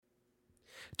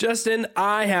Justin,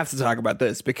 I have to talk about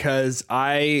this because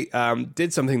I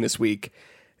did something this week,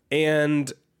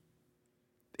 and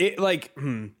it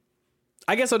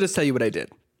I guess I'll just tell you what I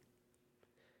did.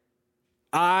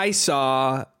 I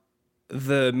saw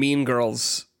the Mean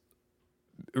Girls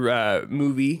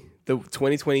movie, the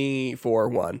 2024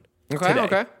 one.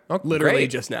 Okay. Literally great.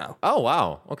 just now. Oh,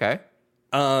 wow. Okay.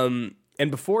 And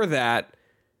before that,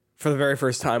 for the very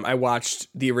first time, I watched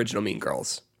the original Mean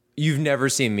Girls. You've never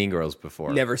seen Mean Girls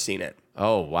before? Never seen it.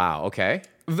 Oh, wow. Okay.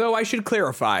 Though I should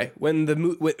clarify, when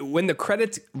the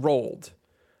credits rolled,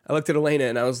 I looked at Elena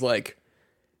and I was like,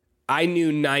 I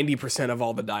knew 90% of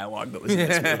all the dialogue that was in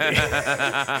this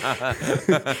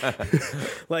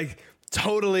movie. Like,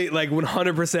 totally, like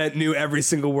 100% knew every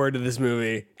single word of this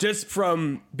movie just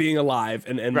from being alive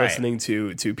and Right. listening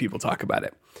to people talk about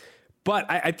it. But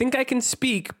I think I can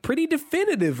speak pretty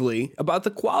definitively about the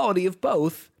quality of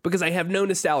both because I have no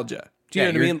nostalgia. Do you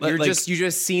know what I mean? You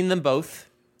just seen them both?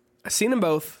 I've seen them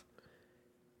both.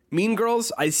 Mean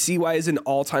Girls, I see why is an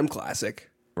all-time classic.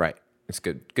 Right. It's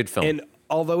good. Good film. And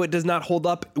although it does not hold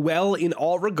up well in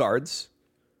all regards,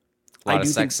 a lot of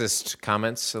do think- sexist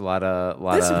comments. A lot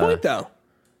that's the of. point, though.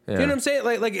 Yeah. You know what I'm saying?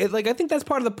 Like I think that's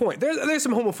part of the point. There's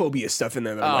some homophobia stuff in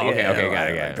there. That I'm Oh, like, okay. I Got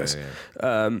don't it. like this.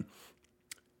 Yeah.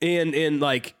 And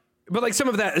like, but like some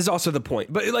of that is also the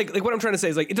point. But like what I'm trying to say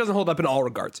is like it doesn't hold up in all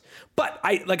regards. But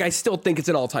I still think it's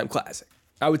an all-time classic.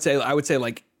 I would say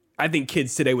like I think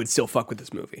kids today would still fuck with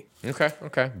this movie.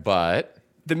 Okay. But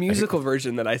The musical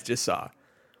version that I just saw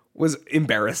was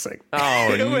embarrassing.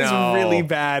 Oh, it was no. really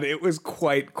bad. It was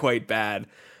quite bad.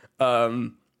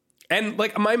 And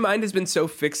like my mind has been so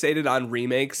fixated on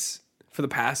remakes for the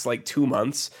past like 2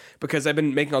 months because I've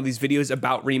been making all these videos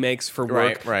about remakes for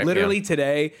work. Right, Literally yeah.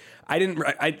 today, I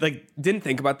didn't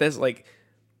think about this. Like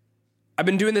I've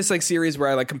been doing this like series where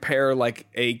I like compare like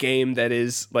a game that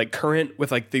is like current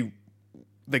with like the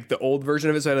old version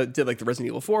of it. So I did like the Resident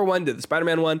Evil 4 one, did the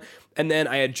Spider-Man one, and then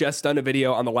I had just done a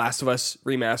video on The Last of Us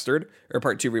remastered or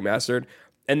Part 2 remastered,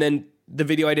 and then the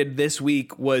video I did this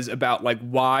week was about like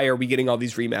why are we getting all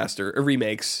these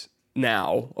remakes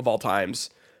now of all times,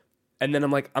 and then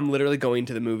I'm like I'm literally going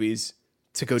to the movies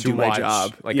to go do my watch,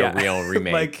 job, like a real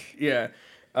remake. like yeah.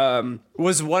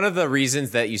 was one of the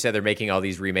reasons that you said they're making all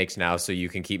these remakes now so you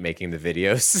can keep making the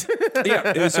videos.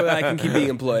 Yeah, it was so that I can keep being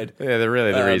employed. Yeah, they're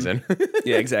really the reason.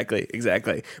 Yeah, exactly.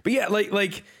 But yeah,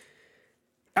 like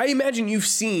I imagine you've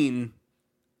seen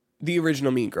the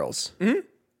original Mean Girls. Mm-hmm.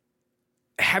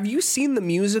 Have you seen the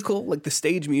musical, like the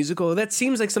stage musical? That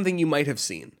seems like something you might have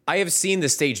seen. I have seen the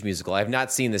stage musical. I have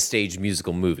not seen the stage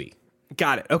musical movie.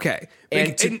 Got it. Okay.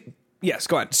 Yes,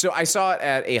 go on. So I saw it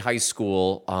at a high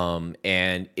school,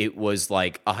 and it was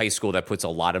like a high school that puts a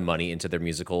lot of money into their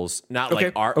musicals. Not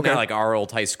like our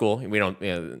old high school. We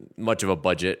don't much of a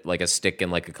budget, like a stick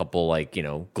and like a couple like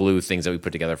glue things that we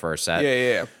put together for our set.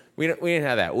 Yeah. We didn't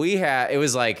have that. It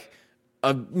was like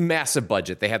a massive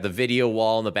budget. They had the video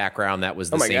wall in the background that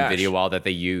was the same video wall that they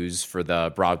use for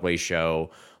the Broadway show.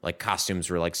 Like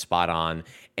costumes were like spot on.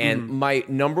 And my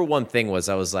number one thing was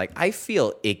I was like, I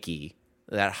feel icky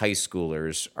that high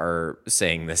schoolers are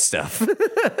saying this stuff.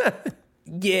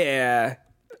 Yeah.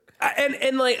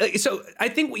 And like, so I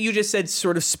think what you just said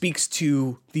sort of speaks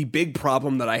to the big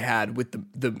problem that I had with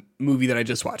the movie that I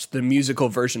just watched, the musical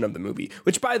version of the movie,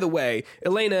 which by the way,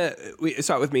 Elena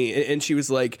saw it with me and she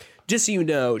was like, just so you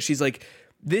know, she's like,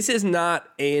 this is not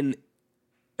a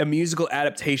musical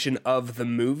adaptation of the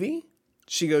movie.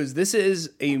 She goes, this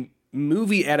is a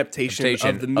movie adaptation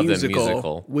of the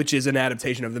musical, which is an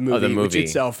adaptation of the movie, which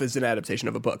itself is an adaptation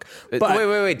of a book. But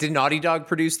wait. Did Naughty Dog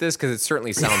produce this? Because it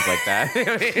certainly sounds like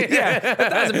that. Yeah,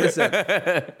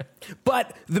 1,000%.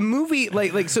 But the movie,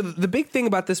 so the big thing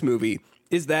about this movie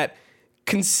is that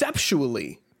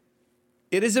conceptually,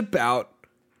 it is about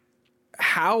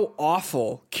how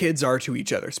awful kids are to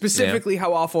each other. Specifically,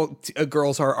 how awful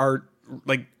girls are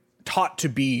like taught to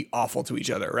be awful to each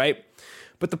other, right?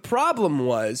 But the problem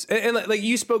was, and like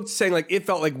you spoke saying like it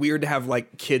felt like weird to have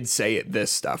like kids say this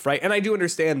stuff, right? And I do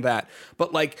understand that,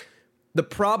 but like the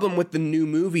problem with the new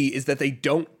movie is that they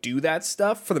don't do that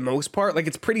stuff for the most part. Like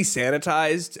it's pretty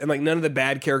sanitized, and like none of the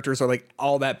bad characters are like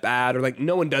all that bad, or like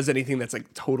no one does anything that's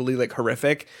like totally like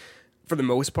horrific for the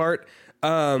most part.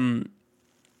 And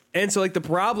so like the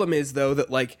problem is though that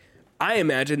like I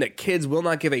imagine that kids will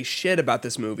not give a shit about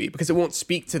this movie because it won't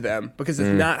speak to them because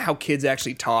it's not how kids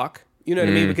actually talk. You know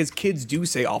what I mean? Because kids do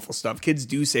say awful stuff. Kids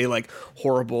do say like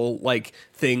horrible like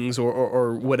things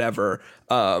or whatever.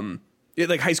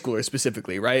 Like high schoolers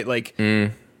specifically, right? Like,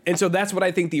 and so that's what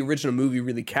I think the original movie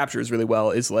really captures really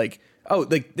well is like, oh,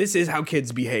 like this is how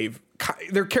kids behave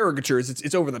they're caricatures.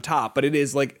 It's over the top, but it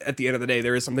is like at the end of the day,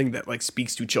 there is something that like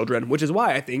speaks to children, which is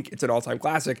why I think it's an all-time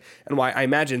classic, and why I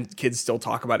imagine kids still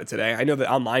talk about it today. I know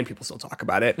that online people still talk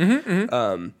about it,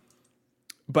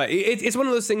 but it's one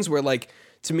of those things where, like,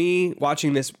 to me,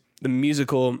 watching the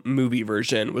musical movie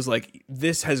version was like,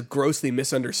 this has grossly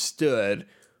misunderstood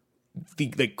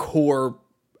the core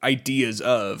ideas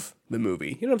of the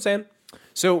movie. You know what I'm saying?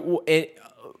 So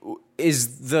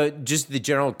is just the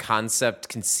general concept,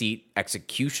 conceit,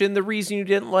 execution the reason you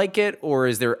didn't like it, or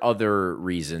is there other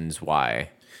reasons why?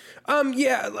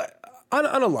 Yeah,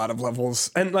 on a lot of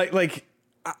levels, and like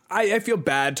I feel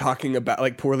bad talking about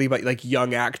like poorly about like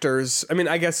young actors. I mean,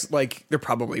 I guess like they're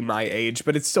probably my age,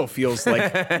 but it still feels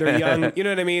like they're young. You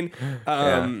know what I mean?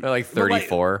 They're like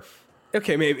 34.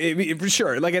 Okay, maybe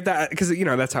sure. Like at that, because you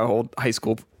know that's how old high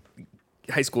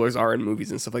schoolers are in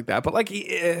movies and stuff like that. But like,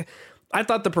 I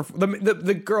thought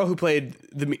the girl who played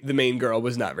the main girl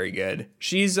was not very good.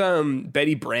 She's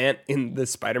Betty Brant in the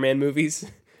Spider-Man movies.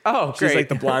 Oh, great. She's like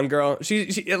the blonde girl. She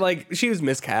was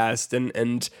miscast,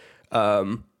 and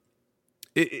the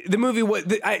movie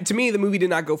to me the movie did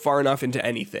not go far enough into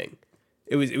anything.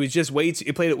 It was just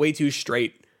it played it way too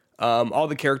straight. All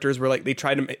the characters were like, they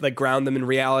tried to like ground them in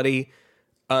reality.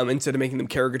 Instead of making them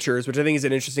caricatures, which I think is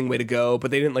an interesting way to go,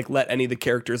 but they didn't like let any of the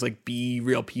characters like be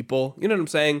real people. You know what I'm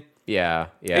saying? Yeah.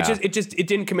 It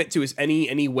didn't commit to us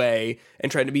any way, and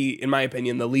tried to be, in my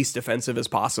opinion, the least offensive as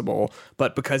possible.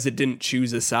 But because it didn't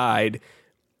choose a side,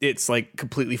 it's like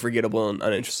completely forgettable and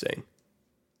uninteresting.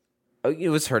 It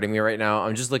was hurting me right now.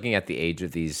 I'm just looking at the age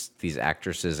of these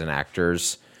actresses and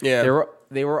actors. Yeah,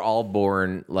 they were all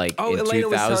born like in Elena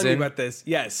 2000. was telling me about this.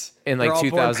 Yes, in like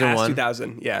 2001.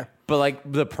 2000. Yeah. But like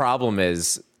the problem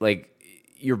is, like,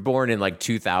 you're born in like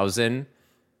 2000.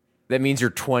 That means you're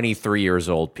 23 years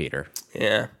old, Peter.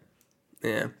 Yeah.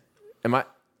 Am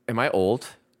I old?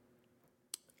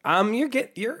 You're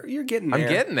getting there. I'm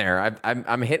getting there.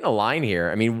 I'm hitting a line here.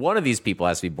 I mean, one of these people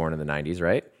has to be born in the 90s,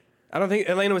 right? I don't think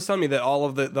Elena was telling me that all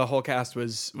of the whole cast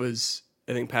was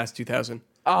I think past 2000.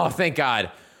 Oh, thank God.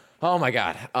 Oh my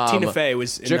God. Tina Fey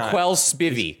was Jaquel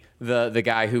Spivey, the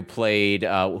guy who played.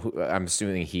 I'm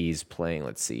assuming he's playing.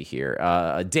 Let's see here.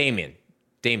 Damien.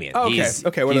 Oh, okay.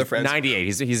 Okay. One of the friends. 98.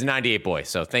 He's a 98 boy.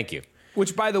 So thank you.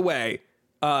 Which, by the way,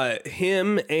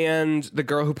 him and the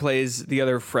girl who plays the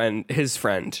other friend, his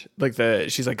friend, like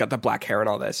she's like got the black hair and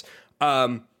all this,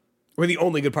 were the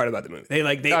only good part about the movie. They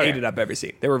ate it up every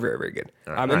scene. They were very, very good.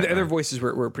 Their voices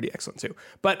were pretty excellent too.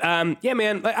 But yeah,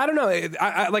 man, like, I don't know.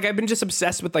 I've been just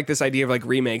obsessed with like this idea of like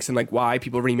remakes and like why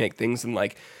people remake things and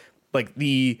like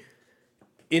the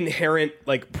inherent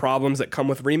like problems that come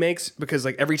with remakes, because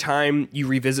like every time you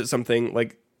revisit something,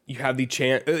 like you have the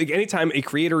chance, like anytime a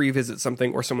creator revisits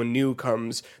something or someone new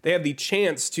comes, they have the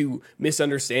chance to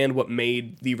misunderstand what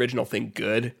made the original thing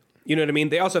good. You know what I mean?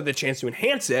 They also have the chance to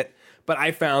enhance it, but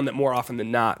I found that more often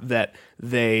than not that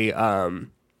they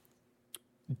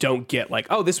don't get like,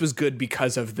 oh, this was good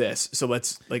because of this, so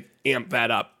let's like amp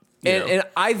that up. And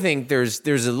I think there's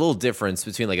a little difference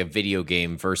between like a video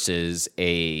game versus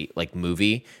a like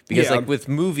movie, because like with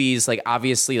movies, like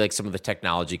obviously like some of the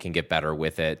technology can get better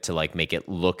with it to like make it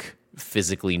look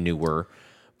physically newer,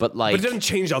 but like it doesn't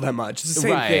change all that much. It's the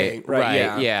same thing,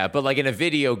 right? Yeah. But like in a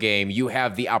video game, you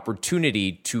have the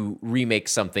opportunity to remake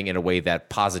something in a way that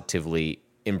positively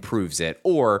improves it,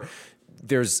 or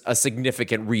there's a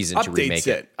significant reason to remake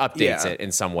it, updates it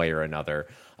in some way or another.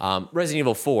 Resident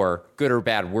Evil 4, good or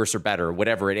bad, worse or better,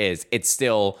 whatever it is, it's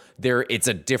still there. It's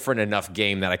a different enough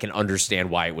game that I can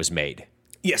understand why it was made.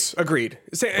 Yes, agreed.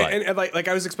 And like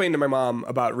I was explaining to my mom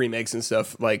about remakes and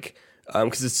stuff, like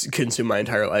because it's consumed my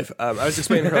entire life. I was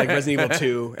explaining to her like Resident Evil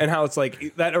 2 and how it's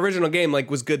like that original game like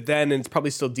was good then and it's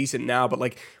probably still decent now, but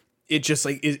like it just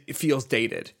like it feels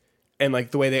dated. And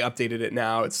like the way they updated it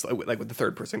now, it's like with the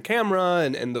third person camera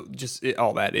and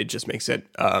all that, it just makes it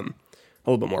a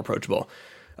little bit more approachable.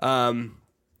 So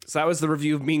that was the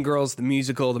review of Mean Girls, the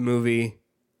musical, the movie,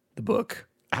 the book.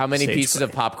 How many pieces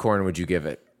of popcorn would you give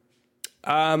it?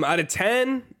 Out of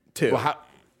 10, 2. Well,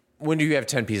 when do you have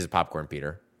 10 pieces of popcorn,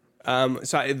 Peter?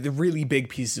 The really big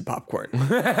pieces of popcorn.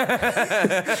 They're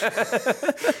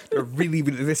really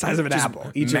the size of an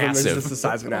apple. Each massive. of them is just the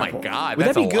size of an apple. Oh my God, would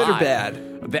that be good lot. Or bad?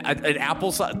 An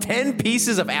apple size, 10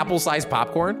 pieces of apple-sized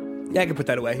popcorn? Yeah, I can put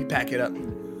that away. You pack it up.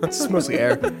 It's mostly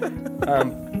air.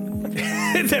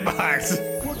 It's a box.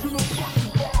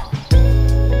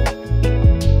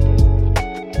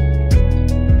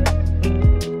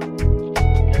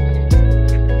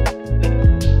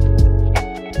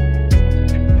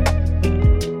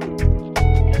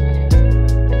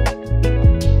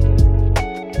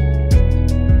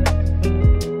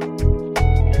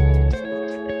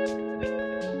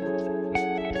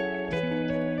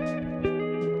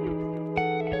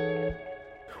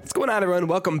 going on, everyone?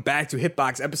 Welcome back to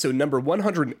Hitbox episode number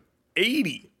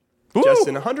 180. Woo!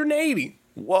 Justin, 180.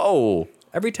 Whoa.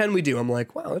 Every 10 we do, I'm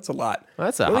like, wow, that's a lot.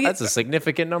 That's a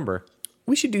significant number.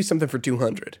 We should do something for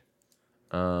 200.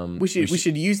 We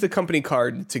should use the company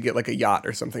card to get like a yacht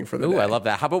or something for the day. I love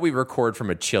that. How about we record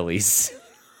from a Chili's?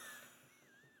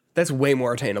 That's way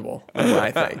more attainable,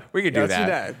 I think. We could do Let's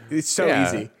that. It's so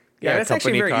easy. Yeah, that's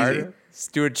actually very easy. Let's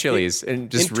do it Chili's and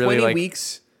just in really 20 like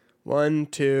weeks. 1,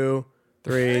 2,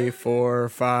 3, 4,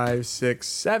 5, 6,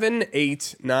 7,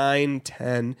 8, 9,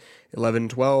 10, 11,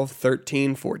 12,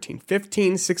 13, 14,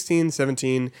 15, 16,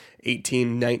 17,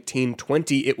 18, 19,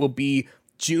 20. It will be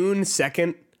June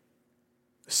 2nd.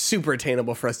 Super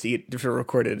attainable for us to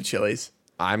record it at Chili's.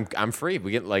 I'm free.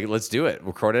 We get let's do it.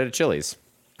 Record it at Chili's.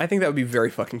 I think that would be very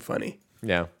fucking funny.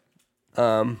 Yeah.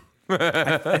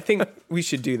 I think we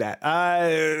should do that.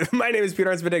 My name is Peter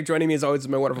Arnsvedic. Joining me as always is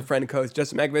my wonderful friend and co-host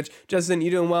Justin Makovich. Justin,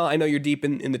 you doing well? I know you're deep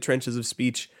in the trenches of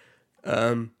speech.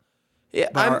 Yeah,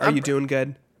 are you doing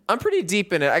good? I'm pretty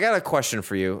deep in it. I got a question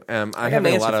for you. I'm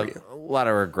having a lot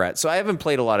of regret. So I haven't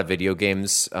played a lot of video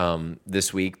games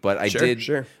this week, but I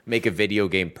did make a video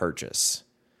game purchase,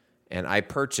 and I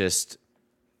purchased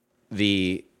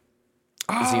the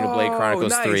Xenoblade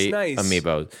Chronicles 3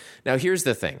 amiibo. Now here's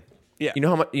the thing. Yeah. You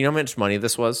know how much money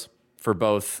this was for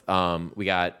both? We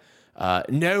got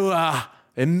Noah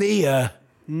and Mia.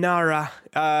 Nara.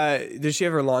 Does she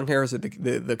have her long hair or is it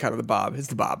the kind of the bob? It's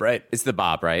the bob, right? It's the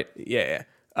bob, right? Yeah.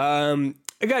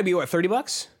 It gotta be what,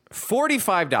 $30?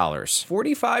 $45.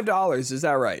 $45, is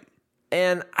that right?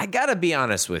 And I gotta be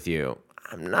honest with you,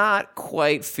 I'm not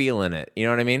quite feeling it. You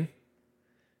know what I mean?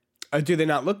 Do they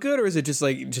not look good, or is it just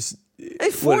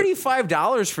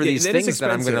 $45 for these things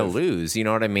that I'm gonna lose? You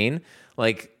know what I mean?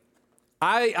 Like,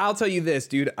 I'll tell you this,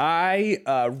 dude. I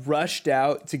rushed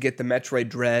out to get the Metroid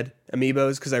Dread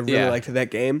amiibos because I really liked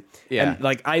that game. Yeah, and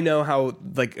like I know how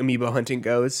like amiibo hunting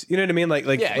goes. You know what I mean? Like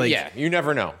you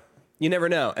never know. You never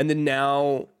know. And then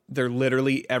now they're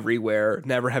literally everywhere,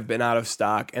 never have been out of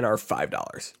stock, and are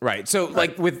 $5. Right. So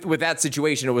like with that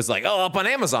situation, it was like, oh, up on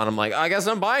Amazon. I'm like, I guess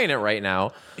I'm buying it right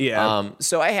now. Yeah.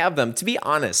 So I have them. To be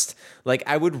honest, like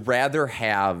I would rather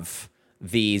have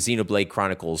the Xenoblade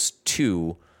Chronicles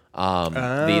 2, the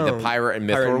Pyra and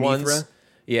Mythra ones.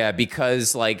 Yeah,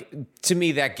 because like to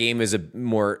me that game is a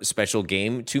more special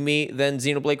game to me than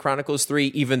Xenoblade Chronicles 3,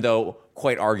 even though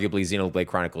quite arguably Xenoblade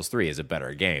Chronicles 3 is a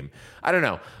better game. I don't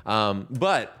know.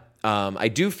 But I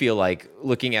do feel like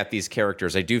looking at these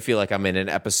characters, I do feel like I'm in an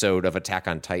episode of Attack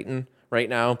on Titan right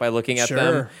now by looking at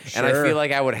them. And I feel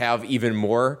like I would have even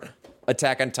more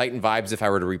Attack on Titan vibes if I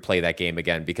were to replay that game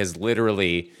again, because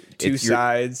literally two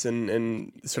sides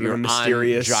and sort of a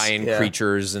mysterious giant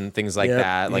creatures and things like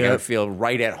that. Like I would feel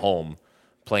right at home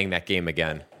playing that game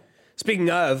again.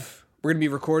 Speaking of, we're going to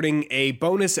be recording a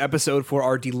bonus episode for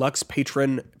our deluxe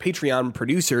Patreon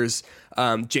producers,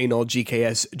 Jay Knoll,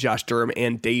 GKS, Josh Durham,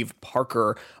 and Dave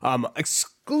Parker,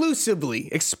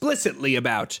 explicitly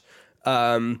about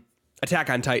Attack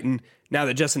on Titan. Now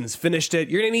that Justin has finished it,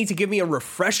 you're going to need to give me a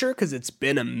refresher because it's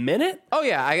been a minute. Oh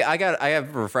yeah, I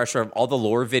have a refresher of all the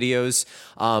lore videos.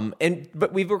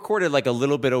 But we've recorded like a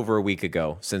little bit over a week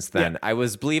ago since then. Yeah. I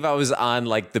believe I was on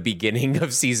like the beginning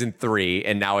of season 3,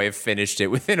 and now I have finished it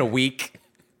within a week.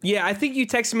 Yeah, I think you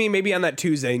texted me maybe on that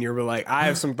Tuesday, and you were like, I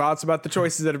have some thoughts about the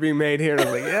choices that are being made here. And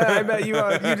I was like, yeah, I bet you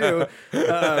do.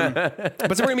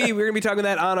 But so we're gonna be talking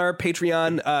that on our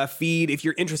Patreon feed. If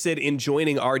you're interested in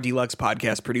joining our deluxe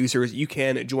podcast producers, you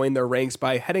can join their ranks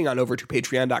by heading on over to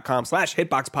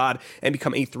patreon.com/hitboxpod and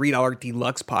become a $3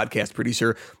 deluxe podcast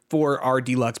producer for our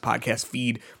deluxe podcast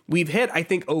feed. We've hit, I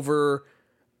think, over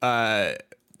how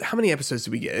many episodes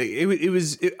did we get? It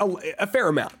was a fair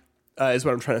amount. Is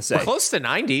what I'm trying to say. We're close to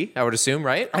 90, I would assume,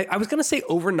 right? I was going to say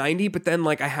over 90, but then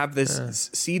like I have this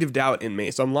seed of doubt in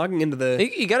me. So I'm logging into the...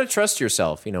 You got to trust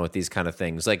yourself, with these kind of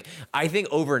things. Like, I think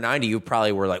over 90, you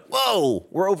probably were like, whoa,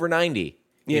 we're over 90,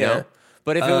 you know?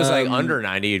 But if it was like under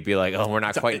 90, you'd be like, oh, we're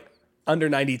not quite... Under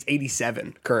 90, it's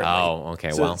 87 currently. Oh,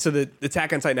 okay, So the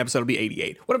Attack on Titan episode will be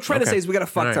 88. What I'm trying to say is we got a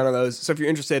fuck ton of those. So if you're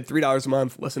interested, $3 a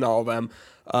month, listen to all of them.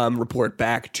 Report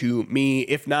back to me.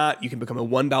 If not, you can become a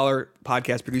 $1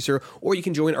 podcast producer, or you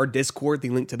can join our Discord.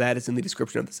 The link to that is in the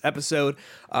description of this episode.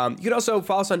 You can also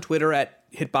follow us on Twitter at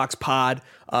HitboxPod,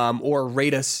 or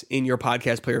rate us in your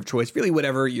podcast player of choice. Really,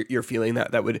 whatever you're feeling,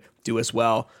 that would do us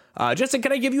well. Justin,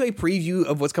 can I give you a preview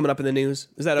of what's coming up in the news?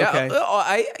 Is that okay?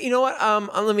 You know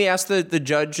what? Let me ask the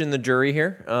judge and the jury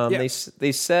here.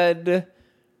 They said,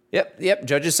 yep.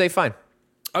 Judges say fine.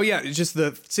 Oh yeah, it's just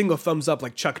the single thumbs up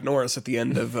like Chuck Norris at the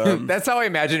end of. That's how I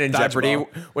imagine in Jeopardy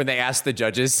when they ask the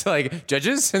judges, like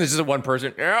judges, and there's just one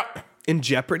person. Yeah. In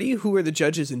Jeopardy? Who are the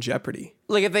judges in Jeopardy?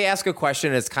 Like if they ask a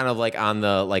question, it's kind of like on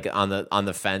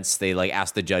the fence. They like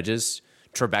ask the judges.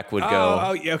 Trebek would go.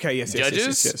 Oh, yeah, okay, yes,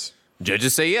 judges. Yes.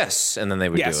 Judges say yes, and then they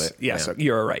would do it. Yes, yeah.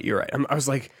 You're right. I was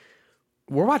like,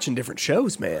 we're watching different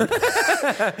shows, man.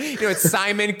 It's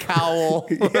Simon Cowell.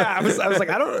 Yeah, I was like,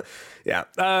 I don't. Yeah.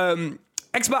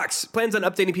 Xbox plans on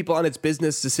updating people on its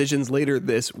business decisions later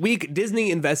this week.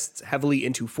 Disney invests heavily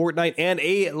into Fortnite, and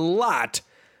a lot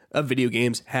of video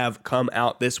games have come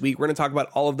out this week. We're going to talk about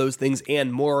all of those things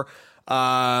and more.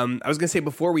 I was going to say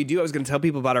before we do, I was going to tell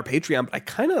people about our Patreon, but I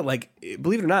kind of like,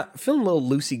 believe it or not, feeling a little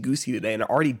loosey-goosey today, and I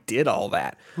already did all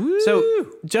that. Woo. So,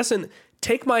 Justin,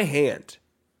 take my hand.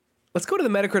 Let's go to the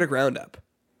Metacritic Roundup.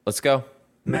 Let's go.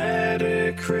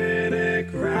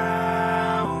 Metacritic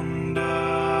Roundup.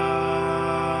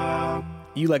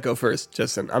 You let go first,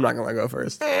 Justin. I'm not going to let go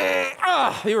first.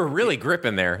 You were really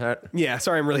gripping there. Yeah,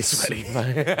 sorry, I'm really sweaty. What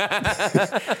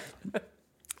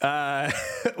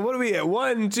do we get?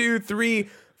 1, 2, 3,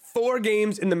 4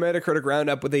 games in the Metacritic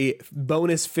Roundup with a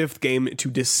bonus 5th game to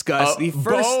discuss. The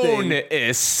first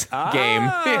bonus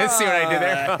game. See what I did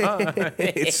there?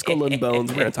 It's Skull and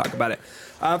Bones. We're going to talk about it.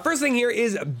 First thing here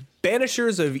is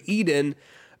Banishers of Eden.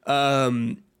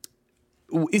 Was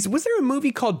there a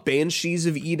movie called Banshees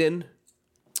of Eden?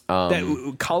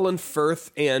 That Colin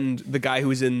Firth and the guy who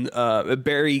was in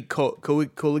Barry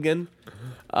Colligan.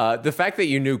 The fact that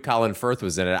you knew Colin Firth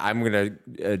was in it, I'm going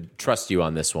to trust you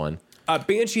on this one.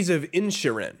 Banshees of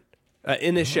Inisherin.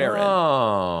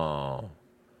 Oh.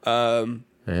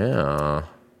 Yeah.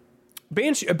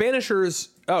 Banishers.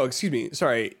 Oh, excuse me.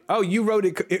 Sorry. Oh, you wrote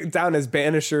it down as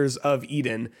Banishers of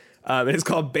Eden. And it's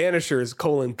called Banishers: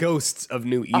 Ghosts of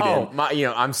New Eden. Oh,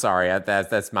 I'm sorry.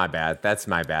 That's my bad. That's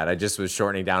my bad. I just was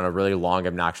shortening down a really long,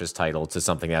 obnoxious title to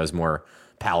something that was more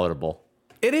palatable.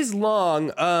 It is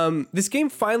long. This game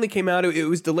finally came out. It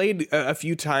was delayed a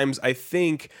few times, I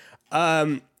think.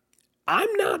 I'm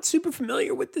not super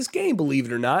familiar with this game, believe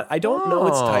it or not. I don't know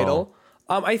its title.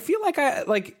 I feel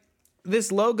like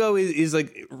this logo is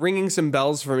like ringing some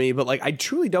bells for me, but like I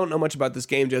truly don't know much about this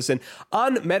game, Justin.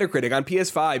 On Metacritic, on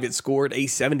PS5, it scored a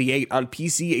 78, on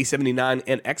PC a 79,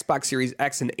 and Xbox Series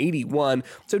X an 81.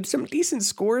 So some decent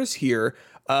scores here.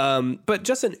 But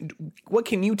Justin, what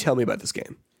can you tell me about this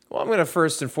game? Well, I'm going to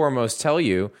first and foremost tell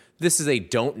you this is a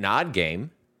Don't Nod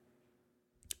game.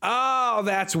 Oh,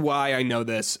 that's why I know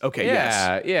this. Okay,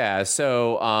 yes. Yeah.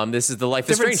 So this is the Life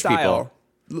is Strange style. people.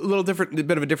 A little different, a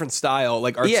bit of a different style,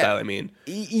 like art style, I mean.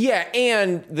 Yeah,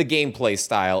 and the gameplay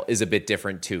style is a bit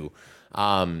different too.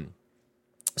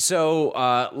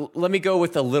 So let me go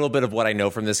with a little bit of what I know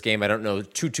from this game. I don't know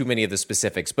too many of the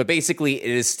specifics, but basically it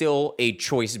is still a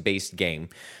choice-based game.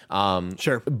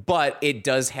 Sure. But it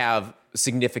does have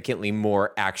significantly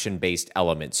more action-based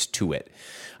elements to it.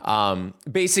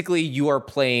 Basically, you are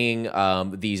playing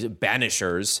these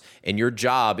banishers, and your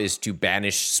job is to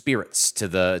banish spirits to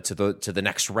the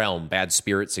next realm, bad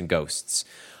spirits and ghosts.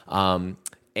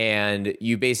 And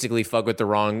you basically fuck with the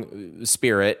wrong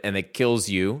spirit, and it kills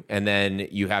you, and then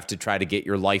you have to try to get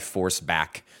your life force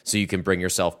back so you can bring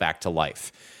yourself back to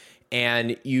life.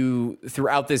 And you,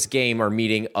 throughout this game, are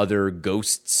meeting other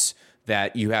ghosts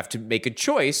that you have to make a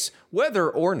choice whether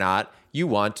or not you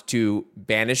want to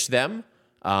banish them,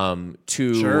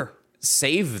 to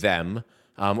save them,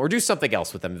 or do something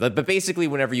else with them. But basically,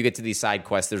 whenever you get to these side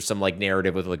quests, there's some like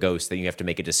narrative with the ghost that you have to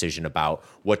make a decision about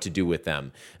what to do with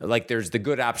them. Like there's the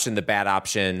good option, the bad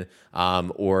option,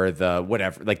 or the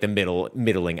whatever, like the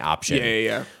middling option.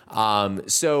 Yeah.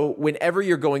 So whenever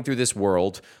you're going through this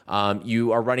world,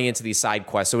 you are running into these side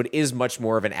quests. So it is much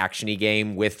more of an action-y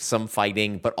game with some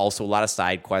fighting, but also a lot of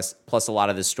side quests, plus a lot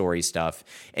of the story stuff.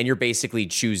 And you're basically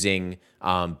choosing,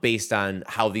 based on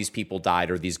how these people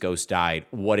died or these ghosts died,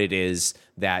 what it is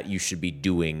that you should be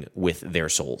doing with their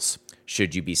souls.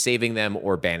 Should you be saving them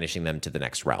or banishing them to the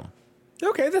next realm?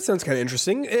 Okay, that sounds kind of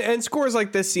interesting. And scores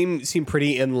like this seem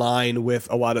pretty in line with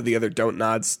a lot of the other Don't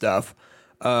Nod stuff.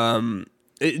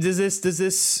 Does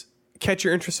this catch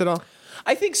your interest at all?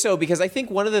 I think so, because I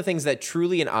think one of the things that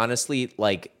truly and honestly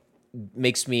like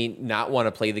makes me not want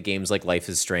to play the games like Life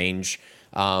is Strange,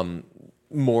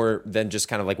 more than just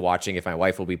kind of like watching if my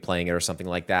wife will be playing it or something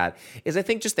like that, is I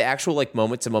think just the actual like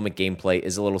moment to moment gameplay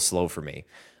is a little slow for me.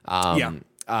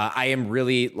 I am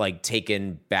really like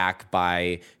taken back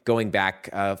by going back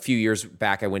a few years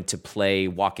back. I went to play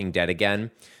Walking Dead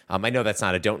again. I know that's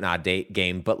not a Don't Nod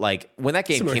game, but like when that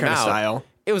game Similar came kind of out, style.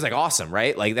 It was like awesome,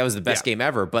 right? Like that was the best game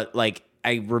ever. But like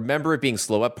I remember it being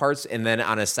slow at parts, and then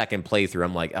on a second playthrough,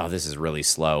 I'm like, oh, this is really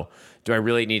slow. Do I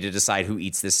really need to decide who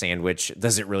eats this sandwich?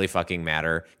 Does it really fucking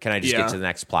matter? Can I just get to the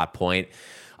next plot point?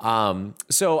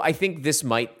 So I think this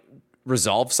might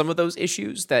resolve some of those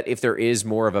issues, that if there is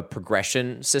more of a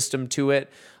progression system to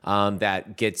it,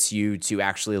 that gets you to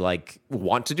actually like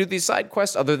want to do these side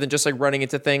quests other than just like running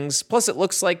into things. Plus it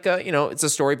looks like, it's a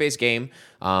story-based game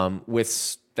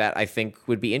with that I think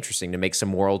would be interesting to make some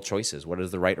moral choices. What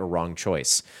is the right or wrong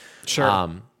choice?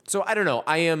 Sure. So I don't know.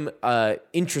 I am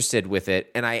interested with it,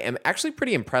 and I am actually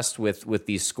pretty impressed with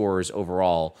these scores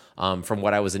overall from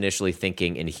what I was initially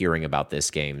thinking and hearing about this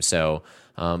game. So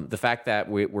the fact that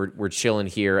we're chilling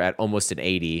here at almost an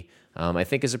 80, I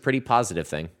think is a pretty positive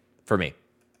thing for me.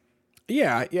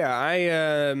 Yeah.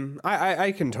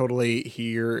 I can totally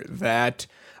hear that.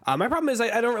 My problem is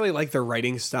I don't really like their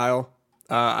writing style.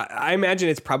 I imagine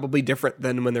it's probably different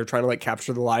than when they're trying to like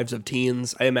capture the lives of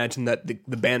teens. I imagine that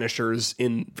the Banishers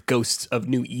in Ghosts of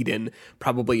New Eden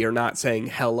probably are not saying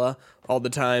hella all the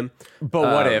time. But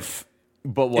what if?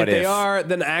 But what if they are?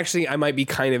 Then actually, I might be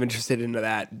kind of interested into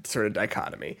that sort of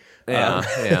dichotomy.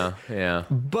 Yeah.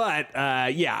 But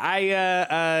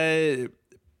I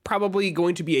probably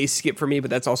going to be a skip for me.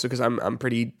 But that's also because I'm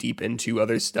pretty deep into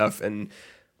other stuff, and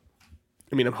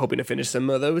I mean I'm hoping to finish some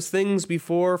of those things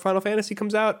before Final Fantasy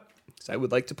comes out. Because I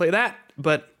would like to play that,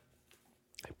 but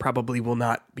I probably will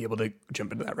not be able to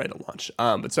jump into that right at launch.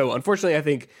 But so unfortunately, I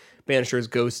think Banisher's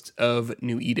Ghost of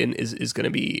New Eden is going to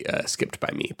be skipped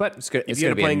by me. But it's going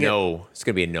to be a no. It's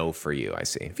going to be a no for you. I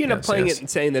see. If you end up playing it and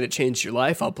saying that it changed your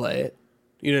life, I'll play it.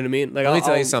 You know what I mean? Like, let me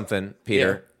tell you something,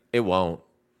 Peter. Yeah. It won't.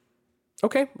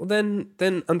 Okay. Well, then,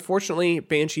 unfortunately,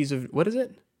 Banshees of what is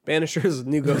it? Banishers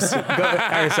New Ghosts.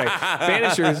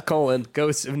 Banishers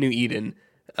Ghosts of New Eden.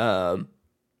 I'm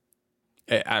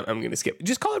going to skip.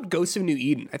 Just call it Ghosts of New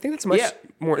Eden. I think that's much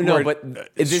more. No,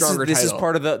 but this is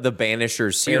part of the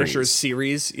Banishers series. Banishers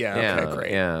series. Yeah. Okay.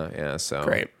 Great. Yeah. So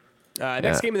great.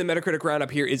 Next game in the Metacritic roundup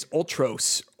here is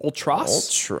Ultros.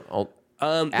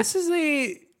 This is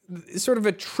a sort of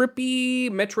a trippy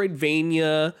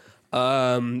Metroidvania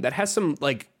that has some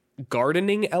like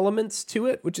gardening elements to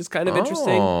it, which is kind of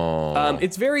interesting.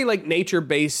 It's very like nature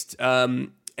based.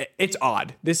 It's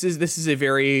odd. This is a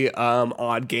very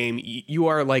odd game. You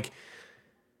are like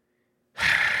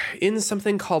in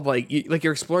something called like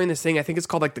you're exploring this thing. I think it's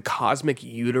called like the cosmic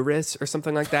uterus or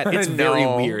something like that. It's very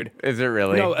weird. Is it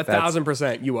really? No,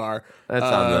 1,000% you are.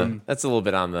 That's a little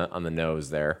bit on the nose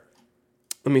there.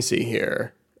 Let me see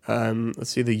here.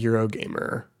 Let's see the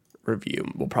Eurogamer review.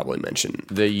 We'll probably mention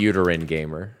the uterine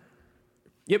gamer.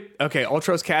 Yep. Okay.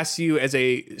 Ultros casts you as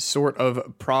a sort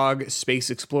of Prague space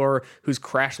explorer who's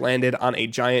crash landed on a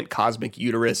giant cosmic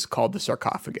uterus called the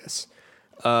sarcophagus.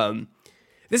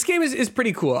 This game is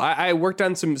pretty cool. I worked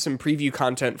on some preview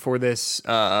content for this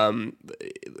in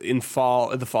the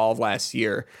fall of last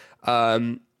year.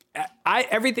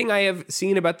 Everything I have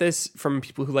seen about this from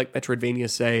people who like Metroidvania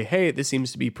say, hey, this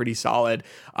seems to be pretty solid.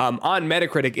 On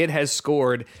Metacritic, it has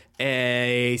scored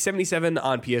a 77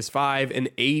 on PS5, an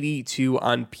 82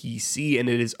 on PC, and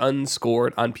it is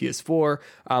unscored on PS4.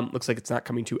 Looks like it's not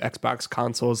coming to Xbox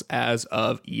consoles as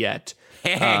of yet.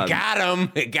 Got him,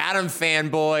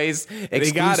 fanboys.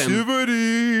 They got him.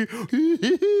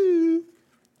 Exclusivity.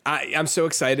 I'm so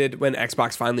excited when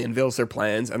Xbox finally unveils their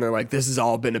plans and they're like, this has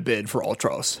all been a bid for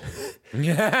Ultros.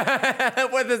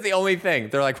 What is the only thing?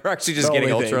 They're like, we're actually just getting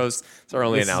Ultros. It's our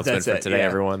only announcement for today,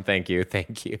 everyone. Thank you.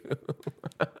 This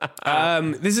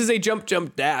is a jump,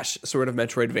 dash sort of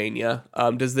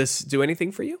Metroidvania. Does this do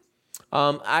anything for you?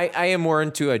 I am more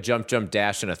into a jump,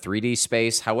 dash in a 3D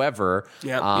space. However,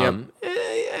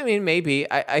 I mean, maybe.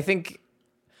 I think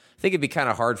it'd be kind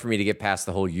of hard for me to get past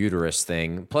the whole uterus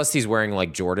thing. Plus, he's wearing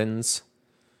like Jordans.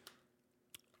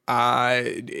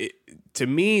 To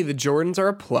me, the Jordans are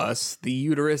a plus. The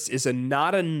uterus is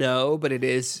not a no, but it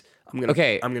is. I'm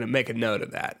gonna make a note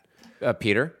of that.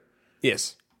 Peter?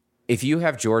 Yes. If you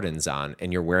have Jordans on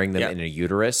and you're wearing them in a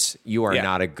uterus, you are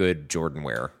not a good Jordan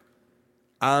wearer.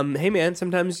 Hey man,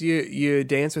 sometimes you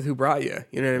dance with who brought you.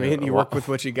 You know what I mean? You work with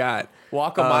what you got.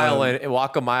 Walk a mile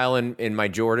in my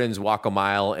Jordans. Walk a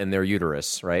mile in their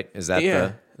uterus. Right? Is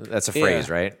that that's a phrase,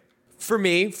 right? For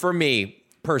me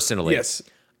personally, yes.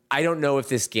 I don't know if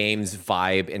this game's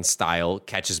vibe and style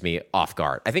catches me off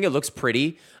guard. I think it looks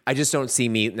pretty. I just don't see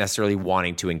me necessarily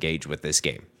wanting to engage with this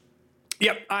game.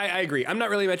 Yep, I agree. I'm not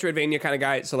really a Metroidvania kind of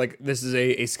guy, so like this is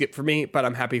a skip for me, but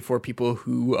I'm happy for people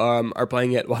who are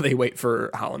playing it while they wait for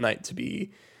Hollow Knight to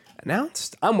be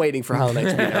announced. I'm waiting for Hollow Knight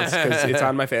to be announced because it's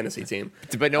on my fantasy team.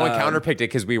 But no one counterpicked it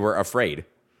because we were afraid.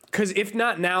 Because if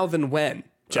not now, then when,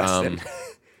 Justin?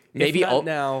 Maybe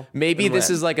now. Maybe this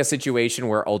when? is like a situation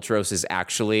where Ultros is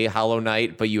actually Hollow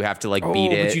Knight, but you have to like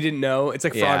beat it. But you didn't know. It's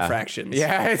like Frog Fractions.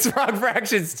 Yeah, it's Frog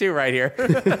Fractions too, right here.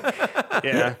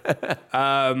 Yeah.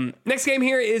 Next game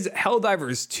here is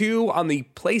Helldivers 2 on the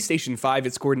PlayStation 5.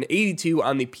 It scored an 82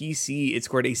 on the PC. It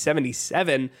scored a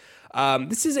 77.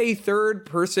 This is a third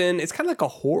person. It's kind of like a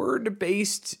horde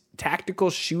based tactical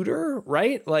shooter,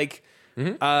 right? Like,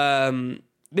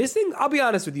 this thing, I'll be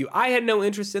honest with you, I had no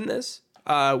interest in this.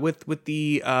 With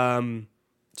the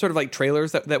sort of like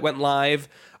trailers that went live,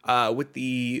 with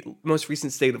the most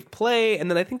recent state of play, and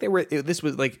then I think this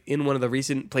was like in one of the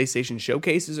recent PlayStation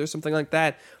showcases or something like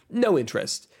that. No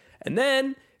interest. And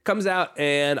then comes out,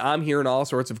 and I'm hearing all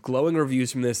sorts of glowing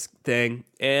reviews from this thing,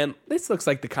 and this looks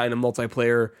like the kind of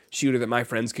multiplayer shooter that my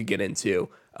friends could get into.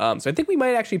 So I think we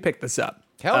might actually pick this up.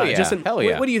 Hell yeah. Justin, Hell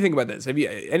yeah. What do you think about this? Have you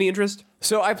any interest?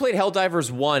 So I played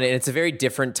Helldivers 1, and it's a very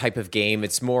different type of game.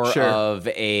 It's more of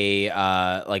a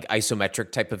like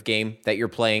isometric type of game that you're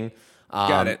playing.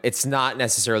 Got it. It's not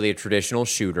necessarily a traditional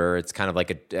shooter. It's kind of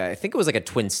like I think it was like a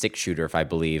twin stick shooter, if I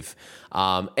believe.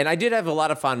 And I did have a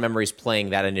lot of fond memories playing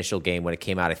that initial game when it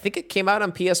came out. I think it came out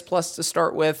on PS Plus to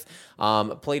start with.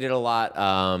 Played it a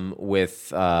lot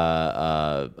with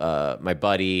my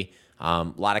buddy.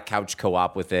 A lot of couch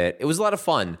co-op with it. It was a lot of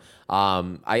fun.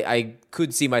 I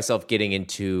could see myself getting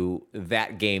into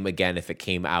that game again if it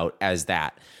came out as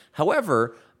that.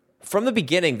 However, from the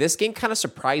beginning, this game kind of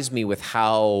surprised me with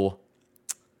how,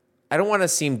 I don't want to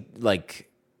seem like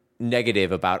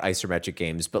negative about isometric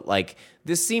games, but like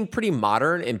this seemed pretty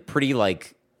modern and pretty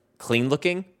like clean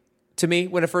looking to me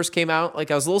when it first came out. Like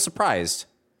I was a little surprised.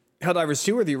 Helldivers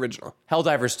 2 or the original?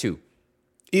 Helldivers 2.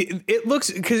 It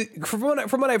looks, because from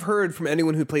what I've heard from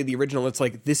anyone who played the original, it's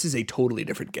like this is a totally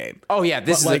different game. Oh yeah,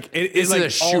 this is a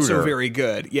shooter. Also very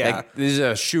good. Yeah, like, this is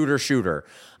a shooter.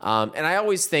 And I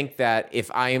always think that if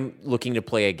I'm looking to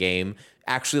play a game,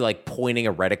 actually like pointing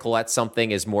a reticle at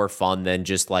something is more fun than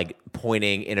just like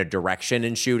pointing in a direction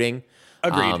and shooting.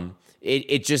 Agreed.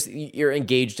 It just, you're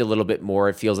engaged a little bit more.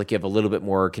 It feels like you have a little bit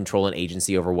more control and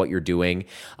agency over what you're doing.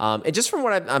 And just from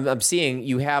what I'm seeing,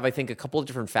 you have, I think, a couple of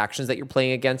different factions that you're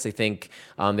playing against. I think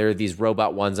there are these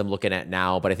robot ones I'm looking at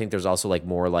now, but I think there's also like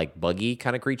more like buggy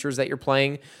kind of creatures that you're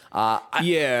playing.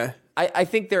 I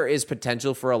think there is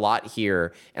potential for a lot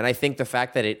here, and I think the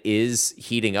fact that it is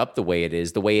heating up the way it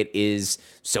is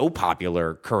so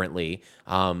popular currently,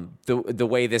 the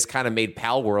way this kind of made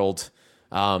Palworld.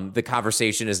 The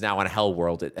conversation is now on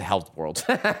Helldivers,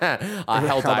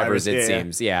 it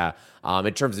seems. Yeah.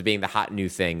 In terms of being the hot new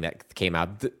thing that came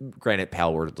out, granted,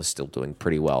 Palworld is still doing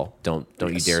pretty well. Don't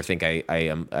you dare think I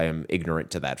am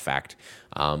ignorant to that fact.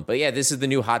 But yeah, this is the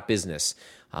new hot business.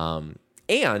 And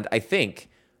I think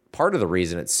part of the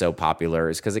reason it's so popular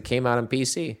is because it came out on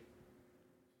PC.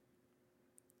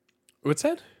 What's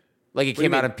that? Like it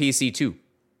came out on PC too.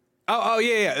 Oh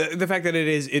yeah. The fact that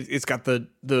it's got the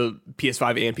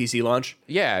PS5 and PC launch.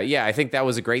 Yeah. I think that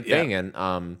was a great thing. Yeah.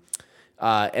 And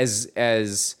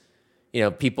as you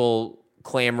know, people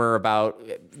clamor about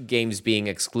games being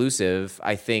exclusive,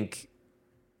 I think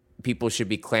people should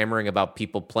be clamoring about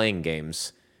people playing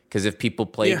games. Because if people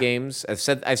play games, I've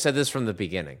said this from the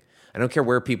beginning. I don't care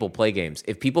where people play games.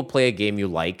 If people play a game you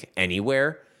like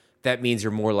anywhere, that means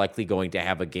you're more likely going to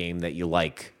have a game that you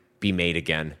like be made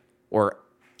again or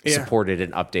supported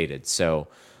and updated. So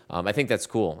I think that's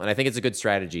cool. And I think it's a good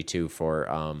strategy too for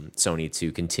Sony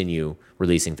to continue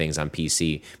releasing things on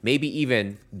PC, maybe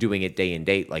even doing it day and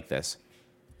date like this.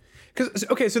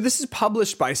 Okay, so this is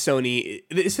published by Sony.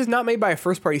 This is not made by a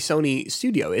first-party Sony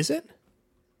studio, is it?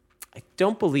 I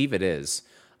don't believe it is.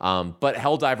 But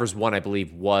Helldivers 1, I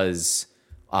believe, was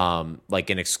like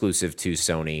an exclusive to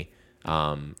Sony.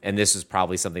 And this is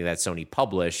probably something that Sony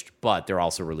published, but they're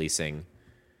also releasing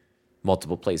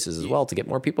multiple places as well to get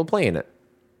more people playing it.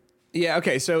 Yeah,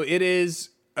 okay, so it is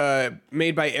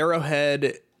made by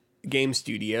Arrowhead Game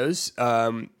Studios,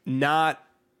 not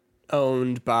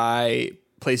owned by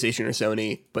PlayStation or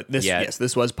Sony, but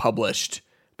this was published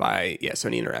by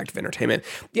Sony Interactive Entertainment.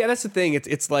 Yeah, that's the thing.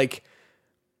 It's like,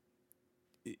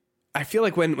 I feel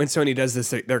like when Sony does this,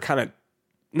 they're kind of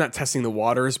not testing the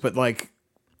waters, but like,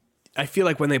 I feel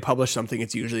like when they publish something,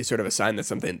 it's usually sort of a sign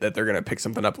that they're going to pick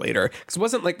something up later. Because it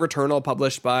wasn't like Returnal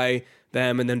published by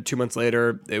them, and then 2 months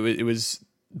later, it was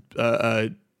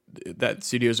that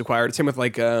studio's acquired. Same with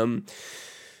like the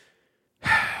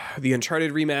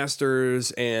Uncharted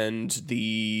remasters and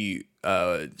the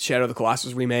Shadow of the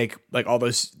Colossus remake. Like all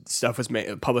those stuff was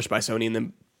published by Sony and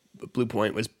then Blue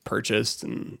Point was purchased,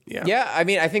 and Yeah, I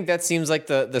mean, I think that seems like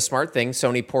the smart thing.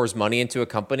 Sony pours money into a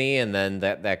company, and then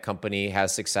that company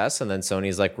has success, and then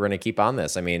Sony's like, we're going to keep on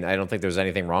this. I mean, I don't think there's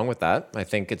anything wrong with that. I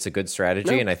think it's a good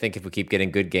strategy, and I think if we keep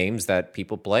getting good games that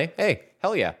people play, hey,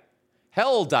 hell yeah.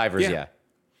 Helldivers, yeah.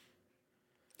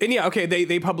 And okay,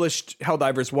 they published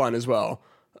Helldivers 1 as well.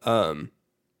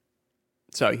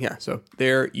 So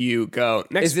there you go.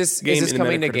 Next, is this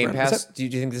coming to Game Pass? Do you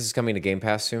think this is coming to Game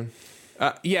Pass soon?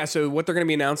 So what they're going to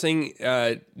be announcing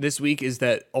this week is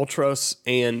that Ultros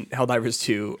and Helldivers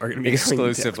 2 are going to be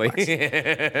exclusively.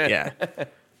 Yeah.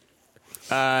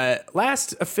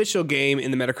 Last official game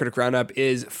in the Metacritic roundup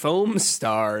is Foam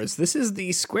Stars. This is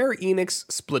the Square Enix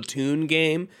Splatoon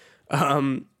game.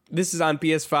 This is on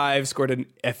PS5, scored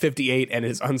a 58, and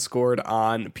is unscored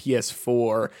on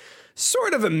PS4.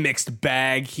 Sort of a mixed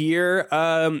bag here.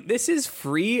 This is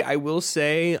free, I will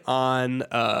say, on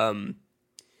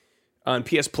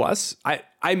PS Plus.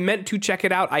 I meant to check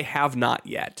it out. I have not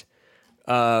yet.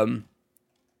 I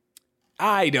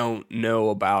don't know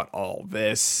about all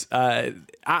this.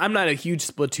 I'm not a huge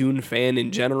Splatoon fan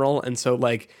in general, and so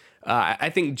I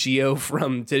think Geo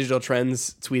from Digital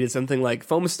Trends tweeted something like,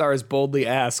 Foam Stars boldly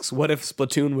asks, what if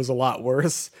Splatoon was a lot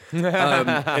worse?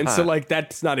 And so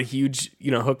that's not a huge,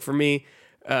 hook for me.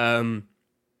 I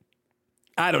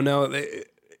don't know.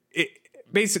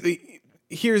 Basically,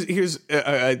 here's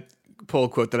a pull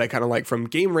quote that I kind of like from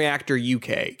Game Reactor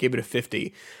UK, gave it a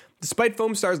 50. Despite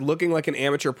Foam Stars looking like an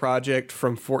amateur project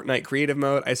from Fortnite creative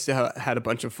mode, I still had a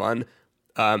bunch of fun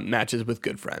matches with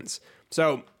good friends.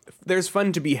 So there's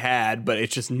fun to be had, but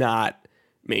it's just not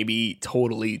maybe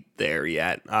totally there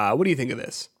yet. What do you think of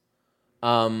this?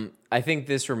 I think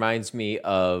this reminds me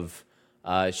of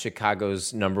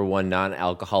Chicago's #1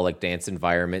 non-alcoholic dance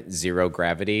environment, Zero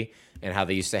Gravity, and how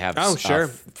they used to have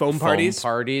foam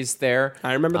parties there.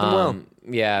 I remember them well.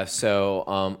 Yeah,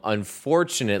 so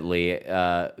unfortunately,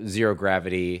 Zero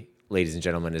Gravity, ladies and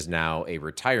gentlemen, is now a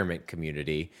retirement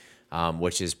community,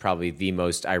 which is probably the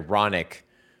most ironic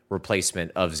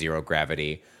replacement of Zero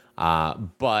Gravity.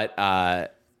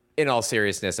 But in all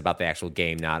seriousness, about the actual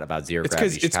game, not about Zero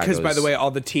Gravity. It's because, by the way,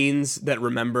 all the teens that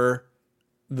remember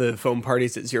the foam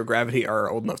parties at Zero Gravity are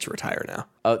old enough to retire now.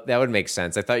 Oh, that would make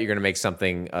sense. I thought you were going to make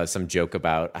something, some joke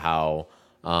about how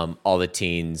all the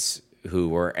teens who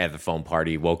were at the foam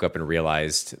party woke up and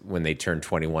realized when they turned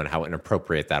 21 how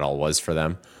inappropriate that all was for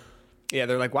them. Yeah,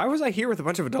 they're like, why was I here with a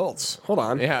bunch of adults? Hold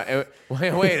on. Yeah,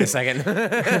 wait a second.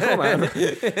 Hold on.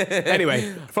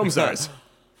 Anyway, Foam Stars.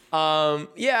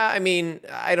 Yeah, I mean,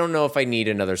 I don't know if I need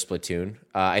another Splatoon.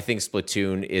 I think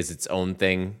Splatoon is its own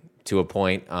thing to a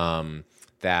point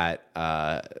that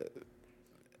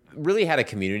really had a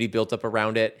community built up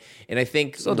around it. And I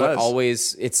think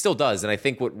it still does. And I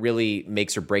think what really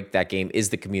makes or break that game is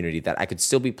the community, that I could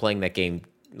still be playing that game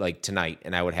like tonight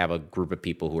and I would have a group of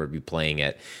people who would be playing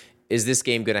it. Is this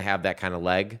game going to have that kind of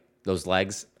those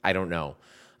legs? I don't know.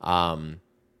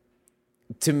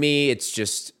 To me, it's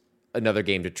just another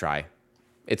game to try.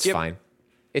 It's fine.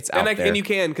 It's out there. And you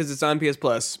can, because it's on PS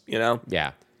Plus,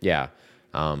 Yeah.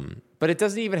 But it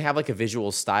doesn't even have like a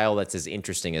visual style that's as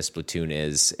interesting as Splatoon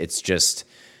is. It's just,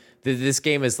 this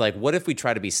game is like, what if we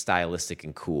try to be stylistic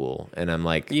and cool? And I'm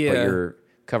like, but you're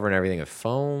covering everything with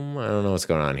foam. I don't know what's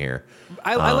going on here.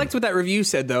 I liked what that review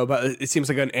said though, but it seems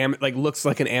like looks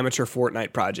like an amateur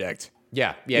Fortnite project.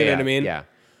 Yeah. You know what I mean? Yeah.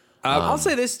 I'll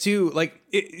say this too. Do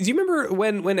you remember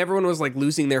when everyone was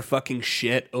losing their fucking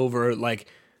shit over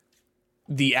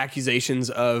the accusations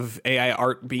of AI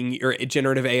art or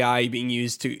generative AI being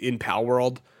used in Pal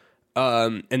World?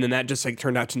 And then that just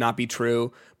turned out to not be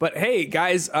true. But hey,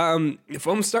 guys,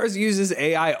 Foam Stars uses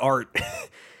AI art.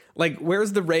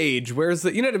 Where's the rage? Where's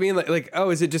the, you know what I mean?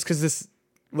 Oh, is it just because this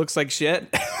looks like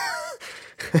shit?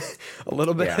 A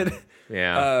little bit.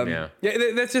 Yeah.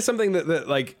 That's just something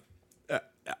that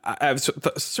I've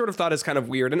sort of thought is kind of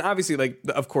weird. And obviously,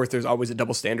 of course, there's always a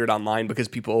double standard online because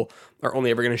people are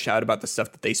only ever going to shout about the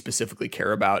stuff that they specifically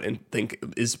care about and think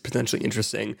is potentially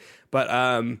interesting. But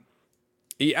I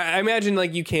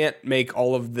imagine you can't make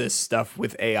all of this stuff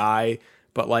with AI.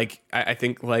 But I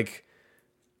think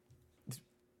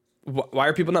why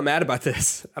are people not mad about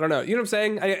this? I don't know. You know what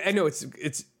I'm saying? I know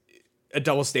it's a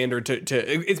double standard to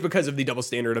it's because of the double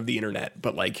standard of the internet.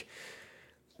 But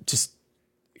just.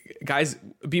 Guys,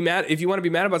 be mad if you want to be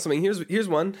mad about something. Here's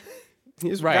one.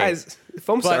 Here's right. Guys,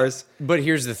 Foam Stars. But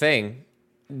here's the thing: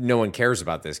 no one cares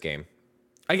about this game.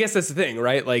 I guess that's the thing,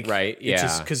 right? Right? Yeah. It's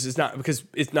just because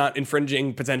it's not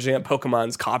infringing potentially on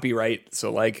Pokemon's copyright.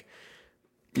 So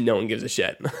no one gives a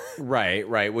shit.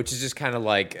 Right. Which is just kind of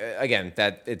again,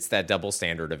 that it's that double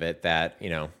standard of it that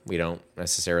we don't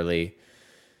necessarily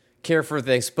care for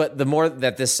this, but the more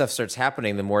that this stuff starts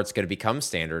happening, the more it's going to become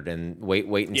standard. And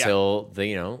wait until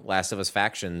the Last of Us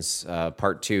Factions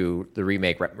Part 2, the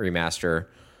remake remaster.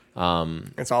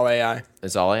 It's all AI.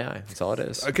 It's all AI. That's all it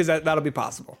is. Because that'll be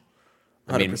possible.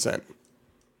 100%.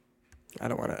 I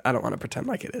don't want to pretend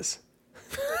like it is.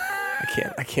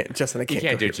 I can't, Justin. I can't. You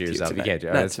can't do it to yourself. You can't do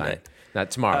it. That's fine. Not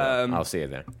tomorrow. I'll see you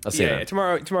then. I'll see you then.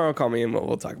 Tomorrow, call me and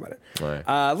we'll talk about it. All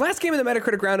right. Last game of the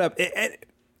Metacritic Roundup,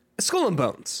 Skull and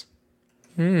Bones,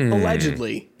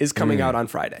 allegedly is coming out on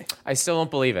Friday. I still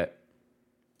don't believe it.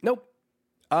 Nope.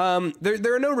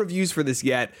 There are no reviews for this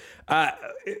yet.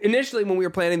 Initially, when we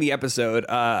were planning the episode,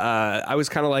 I was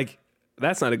kind of like,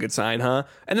 "That's not a good sign, huh?"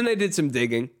 And then I did some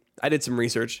digging. I did some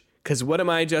research. Because what am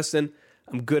I, Justin?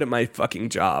 I'm good at my fucking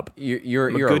job. You're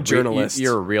a good journalist.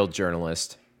 You're a real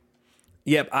journalist.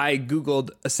 Yep, I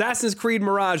Googled Assassin's Creed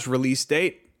Mirage release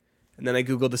date, and then I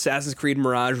Googled Assassin's Creed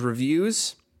Mirage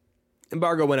reviews.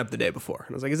 Embargo went up the day before.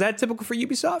 And I was like, is that typical for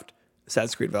Ubisoft?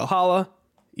 Assassin's Creed Valhalla?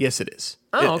 Yes, it is.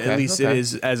 Oh, okay. At least it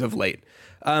is as of late.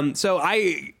 So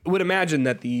I would imagine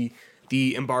that the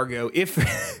embargo,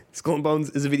 if Skull and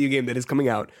Bones is a video game that is coming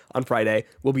out on Friday,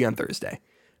 will be on Thursday.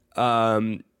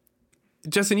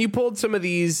 Justin, you pulled some of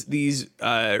these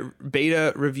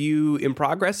beta review in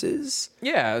progresses.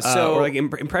 Yeah, so or like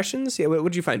impressions. Yeah, what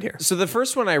did you find here? So the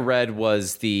first one I read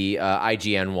was the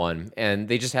IGN one, and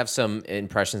they just have some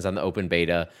impressions on the open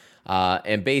beta.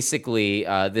 And basically,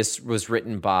 this was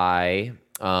written by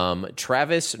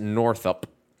Travis Northup,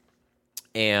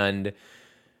 and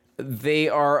they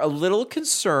are a little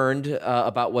concerned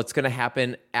about what's going to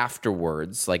happen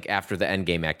afterwards, like after the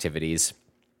endgame activities.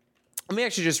 Let me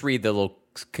actually just read the little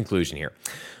conclusion here.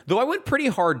 Though I went pretty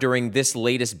hard during this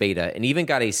latest beta and even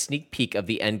got a sneak peek of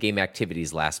the endgame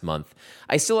activities last month,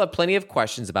 I still have plenty of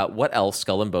questions about what else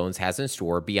Skull and Bones has in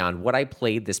store beyond what I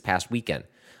played this past weekend.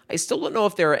 I still don't know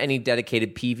if there are any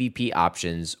dedicated PvP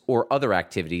options or other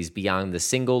activities beyond the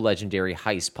single legendary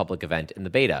heist public event in the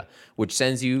beta, which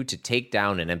sends you to take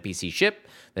down an NPC ship,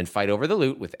 then fight over the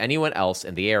loot with anyone else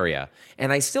in the area.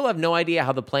 And I still have no idea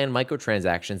how the planned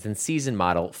microtransactions and season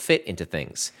model fit into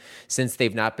things, since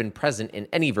they've not been present in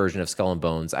any version of Skull and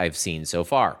Bones I've seen so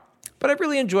far. But I've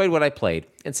really enjoyed what I played,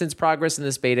 and since progress in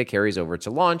this beta carries over to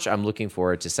launch, I'm looking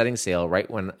forward to setting sail right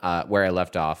when where I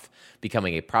left off,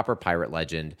 becoming a proper pirate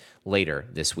legend later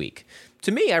this week.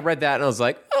 To me, I read that and I was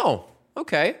like, oh,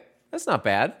 okay, that's not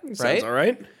bad, right? Sounds all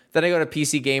right. Then I go to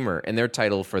PC Gamer and their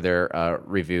title for their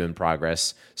review in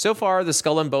progress. So far, the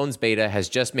Skull and Bones beta has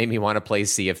just made me want to play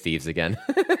Sea of Thieves again.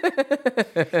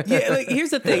 Yeah, like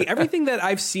here's the thing. Everything that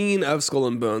I've seen of Skull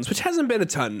and Bones, which hasn't been a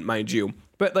ton, mind you,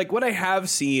 but like what I have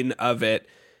seen of it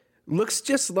looks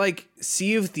just like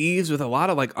Sea of Thieves with a lot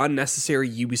of like unnecessary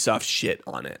Ubisoft shit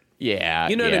on it. Yeah.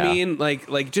 You know what I mean?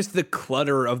 Like just the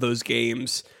clutter of those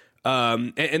games.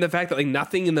 And the fact that like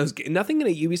nothing in a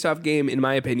Ubisoft game, in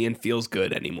my opinion, feels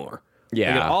good anymore.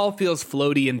 Yeah. Like, it all feels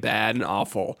floaty and bad and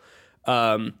awful.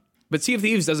 But Sea of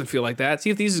Thieves doesn't feel like that.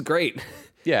 Sea of Thieves is great.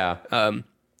 Yeah.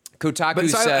 Kotaku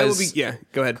So says... yeah,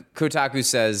 go ahead. Kotaku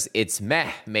says, it's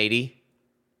meh, matey.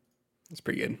 That's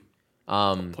pretty good.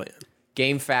 Plan.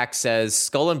 GameFAQs says,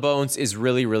 Skull and Bones is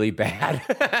really, really bad.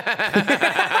 Did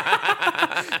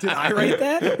I write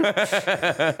that?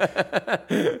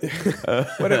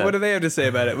 What do they have to say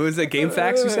about it? Was it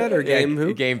GameFAQs you said, or Game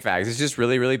who? GameFAQs. It's just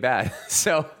really, really bad.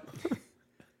 So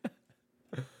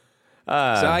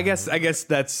I guess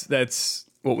that's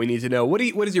what we need to know. What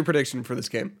is your prediction for this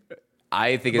game?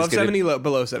 I think Above it's going 70,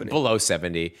 below 70. Below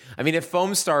 70. I mean, if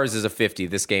Foam Stars is a 50,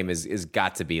 this game is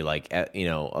got to be like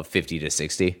a 50 to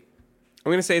 60. I'm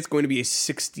going to say it's going to be a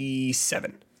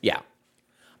 67. Yeah.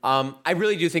 I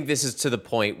really do think this is to the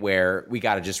point where we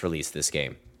got to just release this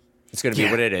game. It's going to be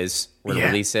what it is. We're going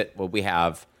to release it. What we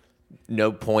have.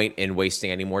 No point in wasting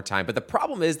any more time. But the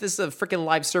problem is, this is a freaking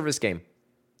live service game.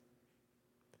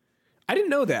 I didn't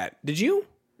know that. Did you?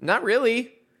 Not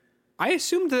really. I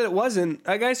assumed that it wasn't.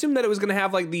 Like, I assumed that it was going to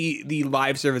have like the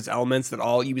live service elements that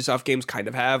all Ubisoft games kind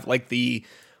of have. Like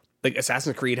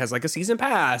Assassin's Creed has like a season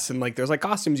pass and like there's like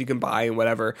costumes you can buy and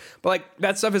whatever. But like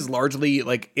that stuff is largely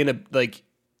like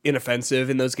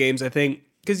inoffensive in those games, I think.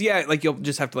 Because like you'll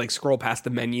just have to like scroll past the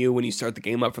menu when you start the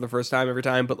game up for the first time every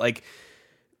time. But like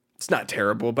it's not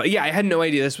terrible. But yeah, I had no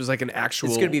idea this was like an actual.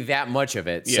 It's going to be that much of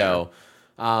it. Yeah. So.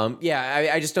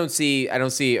 I just don't see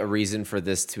a reason for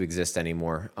this to exist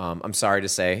anymore. I'm sorry to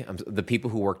say, the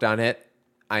people who worked on it,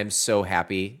 I'm so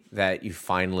happy that you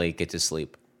finally get to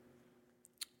sleep.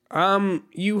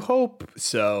 You hope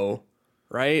so,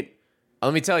 right?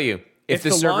 Let me tell you, if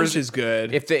the launch is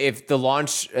good,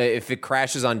 if it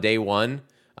crashes on day one,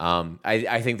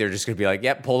 I think they're just going to be like,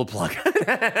 yep, pull the plug.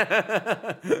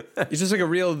 It's just like a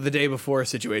real the day before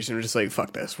situation. We're just like,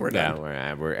 fuck this, we're done.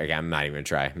 I'm not even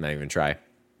gonna try.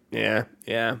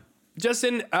 Yeah.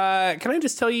 Justin, can I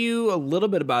just tell you a little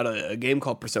bit about a game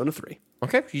called Persona 3?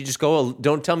 Okay, you just go.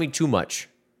 Don't tell me too much,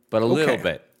 but a little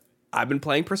bit. I've been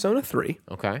playing Persona 3.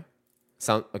 Okay.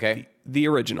 Sound okay? The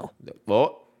original.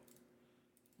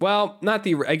 Well, not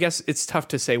the. I guess it's tough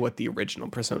to say what the original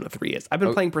Persona 3 is. I've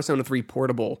been playing Persona 3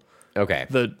 Portable. Okay.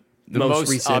 The most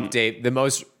recent update, the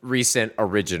most recent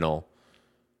original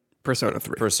Persona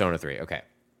 3. Persona 3. Okay.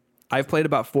 I've played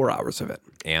about 4 hours of it.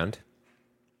 And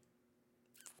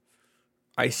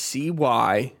I see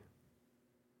why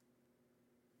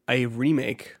a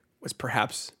remake was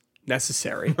perhaps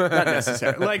necessary. Not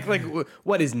necessary. like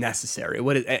what is necessary?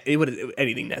 What is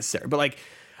anything necessary? But like,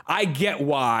 I get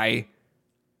why.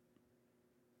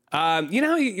 You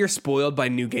know how you're spoiled by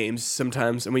new games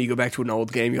sometimes, and when you go back to an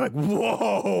old game, you're like,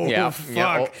 whoa, fuck.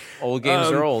 Yeah, old games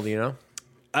are old, you know?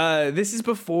 This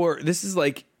is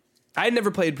like, I had never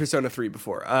played Persona 3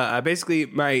 before. Basically,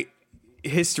 my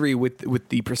history with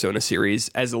the Persona series,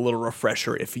 as a little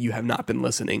refresher, if you have not been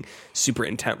listening super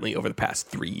intently over the past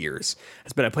 3 years,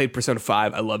 has been I played Persona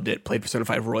 5, I loved it. Played Persona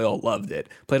 5 Royal, loved it.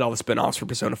 Played all the spin-offs for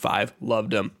Persona 5,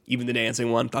 loved them. Even the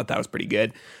dancing one, thought that was pretty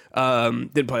good.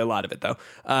 Didn't play a lot of it though.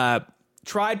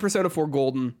 Tried Persona 4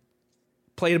 Golden,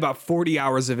 played about 40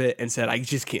 hours of it, and said, I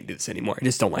just can't do this anymore. I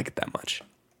just don't like it that much.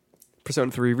 Persona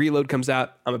 3 Reload comes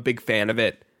out. I'm a big fan of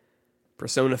it.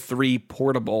 Persona 3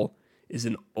 Portable is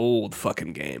an old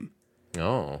fucking game.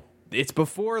 Oh. It's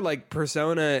before like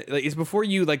Persona, like it's before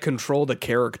you like control the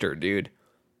character, dude.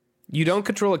 You don't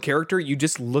control a character, you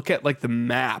just look at like the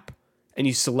map and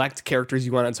you select characters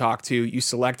you want to talk to, you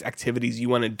select activities you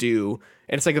want to do.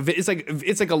 And it's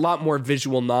like a lot more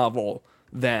visual novel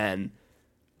than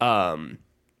the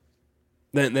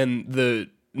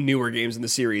newer games in the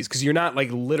series, because you're not like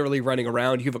literally running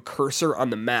around. You have a cursor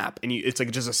on the map, and it's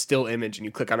like just a still image, and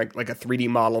you click on a 3D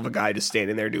model of a guy just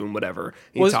standing there doing whatever.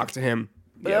 And you talk to him.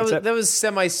 Yeah, that was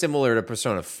semi-similar to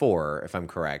Persona 4, if I'm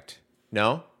correct.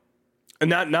 No?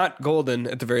 Not Golden,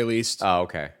 at the very least. Oh,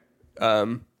 okay.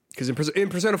 Because in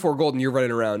Persona 4 Golden, you're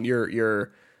running around.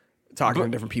 You're talking to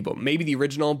different people. Maybe the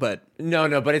original, but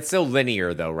no, but it's still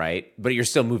linear though, right? But you're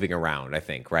still moving around, I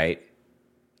think, right?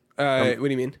 What do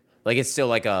you mean? Like it's still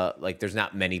like there's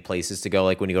not many places to go.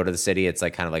 Like when you go to the city, it's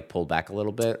like kind of like pulled back a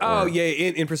little bit. Oh yeah,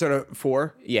 in Persona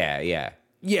 4. Yeah.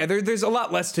 There's a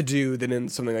lot less to do than in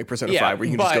something like Persona 5, where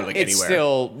you can just go like it's anywhere.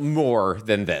 Still more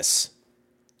than this.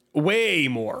 Way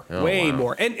more.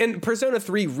 More. And Persona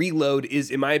 3 Reload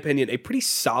is, in my opinion, a pretty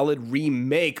solid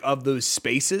remake of those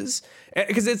spaces.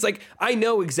 Because it's like, I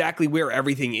know exactly where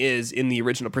everything is in the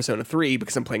original Persona 3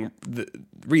 because I'm playing the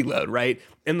Reload, right?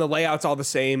 And the layout's all the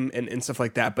same and stuff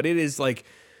like that. But it is like,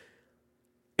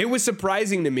 it was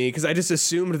surprising to me because I just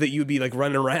assumed that you'd be like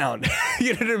running around.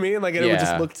 You know what I mean? Like, it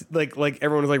just looked like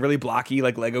everyone was like really blocky,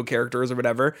 like Lego characters or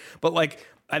whatever. But like,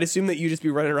 I'd assume that you just be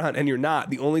running around, and you're not.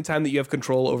 The only time that you have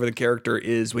control over the character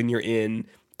is when you're in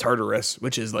Tartarus,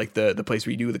 which is like the place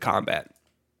where you do the combat.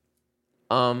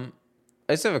 I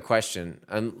just have a question.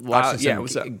 I'm watching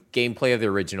some gameplay of the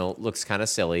original. Looks kind of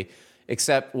silly.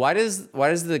 Except, why does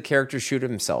the character shoot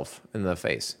himself in the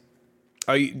face?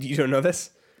 Oh, you don't know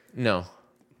this? No.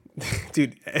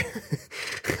 Dude.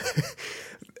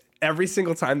 Every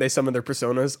single time they summon their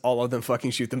personas, all of them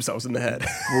fucking shoot themselves in the head.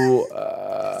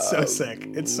 So sick.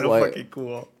 It's so fucking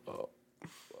cool.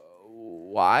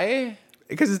 Why?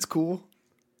 Because it's cool.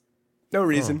 No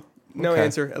reason. No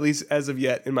answer. At least as of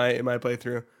yet in my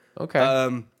playthrough.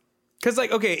 Okay. Because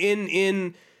like, okay,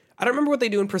 in I don't remember what they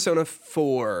do in Persona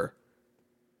 4,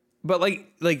 but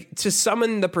like to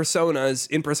summon the personas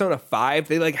in Persona 5,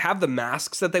 they like have the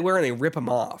masks that they wear and they rip them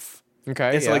off.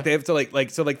 Okay. And so like they have to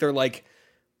they're like.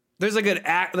 There's like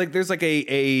there's like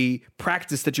a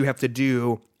practice that you have to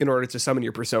do in order to summon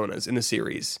your personas in the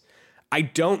series. I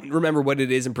don't remember what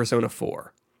it is in Persona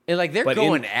 4. And like they're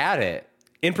going at it.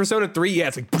 In Persona 3,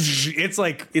 yeah,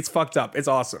 it's fucked up. It's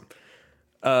awesome.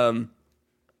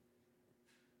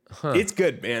 It's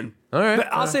good, man. All right. But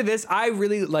I'll say this, I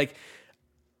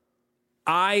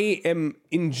am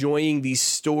enjoying the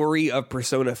story of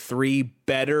Persona 3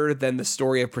 better than the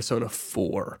story of Persona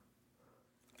 4.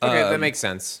 Okay, that makes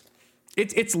sense.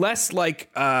 It's less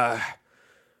like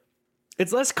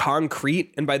it's less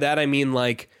concrete, and by that I mean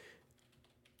like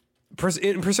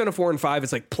in Persona 4 and 5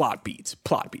 it's like plot beat.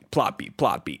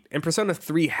 And Persona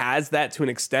 3 has that to an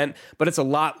extent, but it's a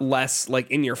lot less like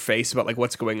in your face about like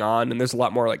what's going on, and there's a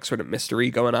lot more like sort of mystery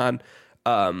going on.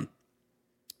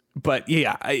 But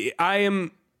yeah, I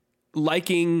am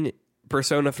liking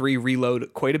Persona 3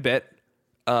 Reload quite a bit.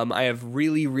 I have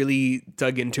really, really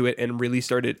dug into it and really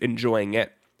started enjoying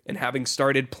it. And having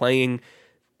started playing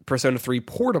Persona 3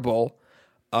 Portable,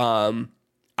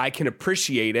 I can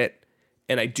appreciate it,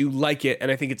 and I do like it,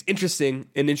 and I think it's an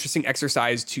interesting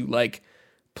exercise to like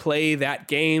play that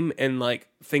game and like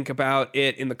think about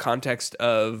it in the context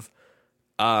of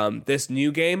this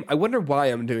new game. I wonder why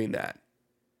I'm doing that.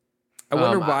 I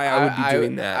wonder why I would be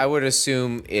doing that. I would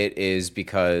assume it is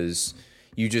because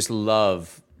you just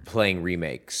love playing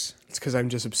remakes. It's because I'm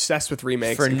just obsessed with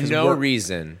remakes. For no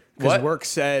reason. Because work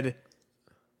said,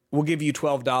 we'll give you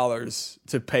 $12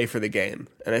 to pay for the game.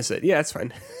 And I said, yeah, that's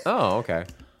fine. Oh, okay.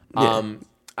 Yeah.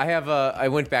 I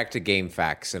went back to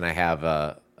GameFAQs, and I have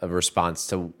a response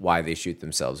to why they shoot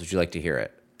themselves. Would you like to hear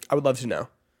it? I would love to know.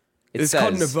 It's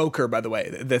called an evoker, by the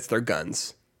way. That's their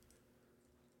guns.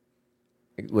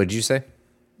 What did you say?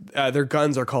 Their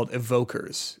guns are called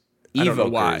evokers. Evokers. I don't know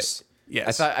why.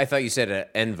 Yes. I thought you said an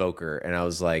invoker, and I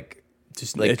was like,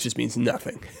 it just means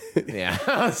nothing. yeah.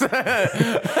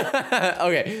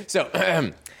 Okay,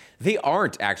 so they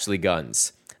aren't actually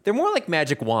guns. They're more like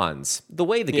magic wands. The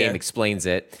way the game explains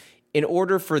it, in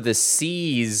order for the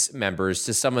SEES members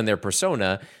to summon their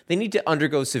persona, they need to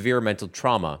undergo severe mental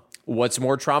trauma. What's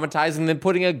more traumatizing than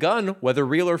putting a gun, whether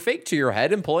real or fake, to your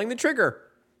head and pulling the trigger?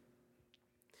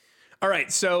 All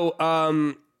right, so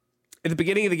at the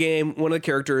beginning of the game, one of the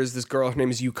characters, this girl, her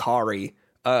name is Yukari.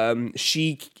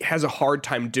 She has a hard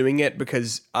time doing it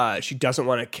because she doesn't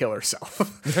want to kill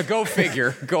herself. Go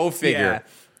figure. Go figure.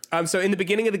 Yeah. So in the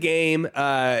beginning of the game,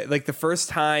 like the first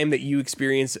time that you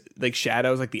experience like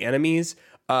shadows, like the enemies,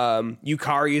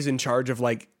 Yukari is in charge of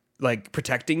like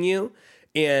protecting you.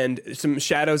 And some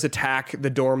shadows attack the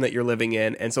dorm that you're living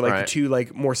in, and so like the two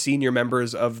like more senior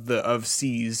members of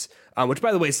SEES, which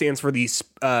by the way stands for the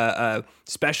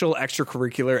Special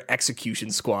Extracurricular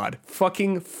Execution Squad.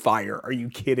 Fucking fire! Are you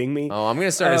kidding me? Oh, I'm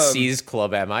gonna start a SEES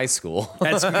club at my school.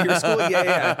 That's your school,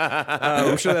 yeah.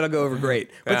 I'm sure that'll go over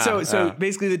great. But so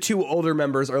basically, the two older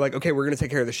members are like, okay, we're gonna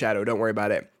take care of the shadow. Don't worry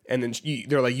about it. And then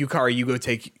they're like, Yukari, you go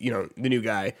take the new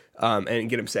guy and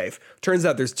get him safe. Turns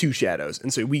out there's two shadows,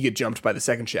 and so we get jumped by the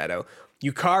second shadow.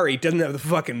 Yukari doesn't have the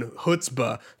fucking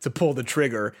chutzpah to pull the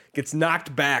trigger, gets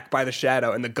knocked back by the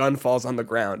shadow, and the gun falls on the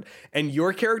ground. And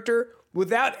your character,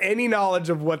 without any knowledge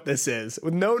of what this is,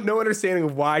 with no understanding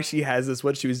of why she has this,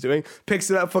 what she was doing,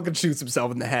 picks it up, fucking shoots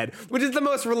himself in the head, which is the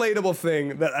most relatable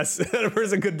thing that a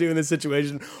person could do in this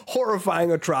situation.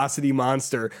 Horrifying atrocity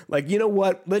monster. Like, you know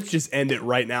what? Let's just end it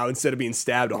right now instead of being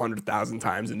stabbed 100,000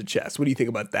 times in the chest. What do you think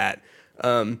about that?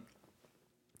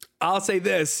 I'll say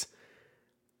this.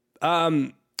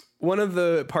 One of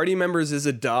the party members is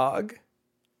a dog.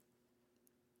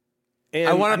 And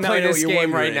I want to play this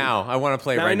game right now. I want to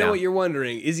play it right now. I know what you're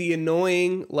wondering. Is he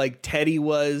annoying like Teddy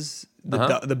was,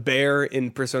 the bear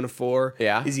in Persona 4?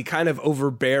 Yeah. Is he kind of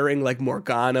overbearing like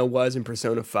Morgana was in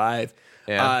Persona 5?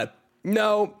 Yeah.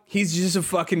 No, he's just a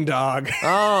fucking dog.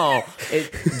 Oh,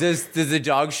 does the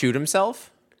dog shoot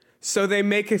himself? So they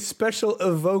make a special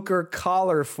evoker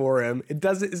collar for him.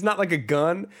 It's not like a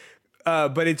gun.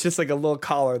 But it's just like a little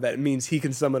collar that means he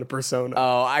can summon a persona.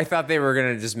 Oh, I thought they were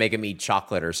gonna just make him eat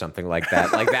chocolate or something like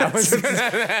that. Like that was just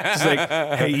like,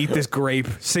 hey, eat this grape,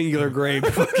 singular grape.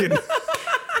 Fucking.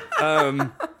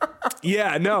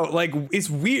 Yeah, no, like it's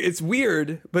weird. It's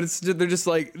weird, but they're just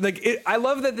like it. I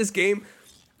love that this game.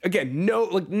 Again,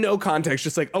 no context,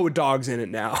 just like, oh, a dog's in it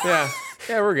now.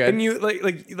 Yeah, we're good. And you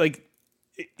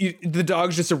the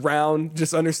dog's just around,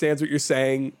 just understands what you're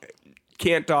saying.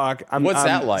 Can't talk. What's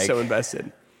that like? So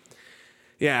invested.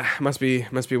 Yeah, must be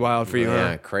wild for you.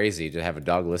 Yeah, huh? Crazy to have a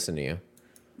dog listen to you.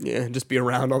 Yeah, just be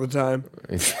around all the time.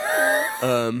 He's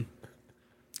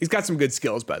got some good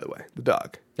skills, by the way. The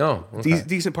dog. Oh, okay.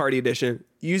 Decent party edition.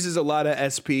 Uses a lot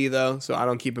of SP though, so I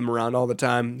don't keep him around all the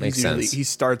time. Makes sense. He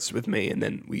starts with me, and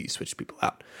then we switch people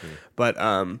out. But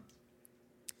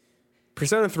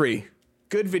Persona 3,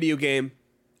 good video game,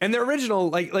 and the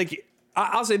original like.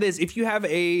 I'll say this: if you have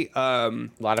a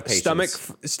lot of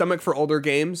patience. stomach for older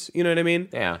games, you know what I mean.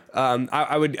 Yeah.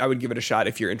 I would give it a shot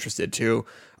if you're interested too.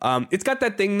 It's got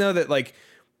that thing though that like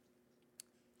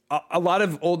a lot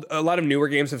of newer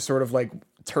games have sort of like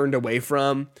turned away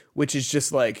from, which is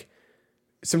just like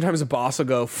sometimes a boss will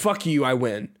go, "Fuck you, I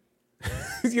win."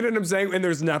 You know what I'm saying? And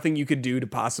there's nothing you could do to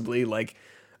possibly like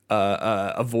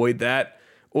avoid that.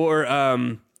 Or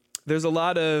there's a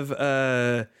lot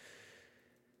of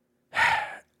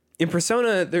in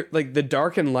Persona, like the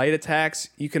dark and light attacks,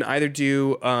 you can either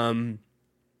do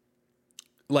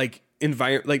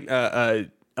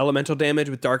elemental damage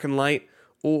with dark and light,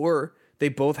 or they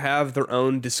both have their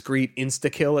own discrete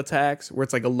insta-kill attacks where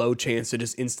it's like a low chance to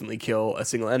just instantly kill a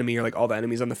single enemy or like all the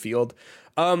enemies on the field.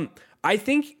 I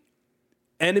think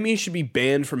enemies should be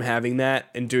banned from having that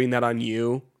and doing that on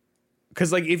you.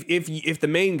 Because like if the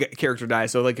main character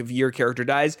dies, so like if your character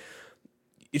dies,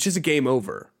 it's just a game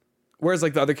over. Whereas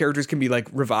like the other characters can be like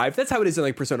revived. That's how it is in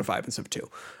like Persona 5 and stuff too.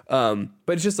 But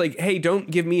it's just like, hey, don't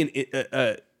give me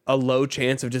a low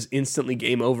chance of just instantly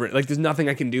game over. Like there's nothing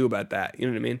I can do about that. You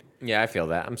know what I mean? Yeah, I feel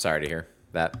that. I'm sorry to hear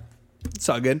that. It's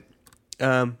all good.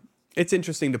 It's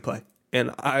interesting to play.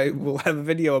 And I will have a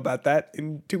video about that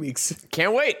in 2 weeks.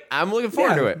 Can't wait. I'm looking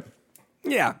forward to it.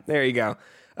 Yeah, there you go.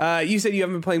 You said you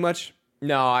haven't been playing much?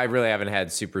 No, I really haven't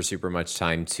had super much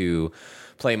time to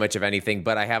play much of anything,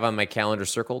 but I have on my calendar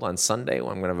circled on Sunday when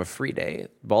I'm going to have a free day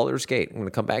at Baldur's Gate. I'm going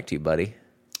to come back to you, buddy.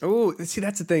 Oh, see,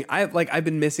 that's the thing. I've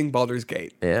been missing Baldur's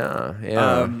Gate.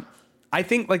 Yeah. I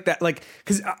think like that, like,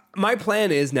 because my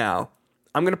plan is now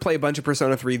I'm going to play a bunch of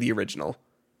Persona 3, the original,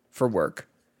 for work.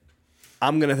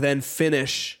 I'm going to then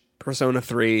finish Persona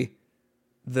 3,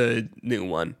 the new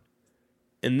one.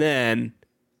 And then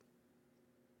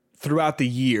throughout the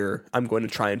year, I'm going to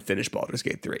try and finish Baldur's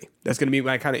Gate 3. That's going to be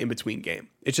my kind of in-between game.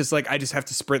 It's just like I just have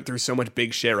to sprint through so much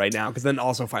big shit right now because then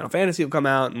also Final Fantasy will come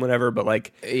out and whatever, but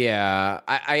like... Yeah,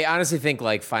 I honestly think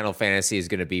like Final Fantasy is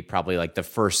going to be probably like the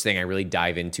first thing I really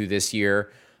dive into this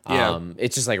year. Yeah.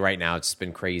 It's just like right now it's just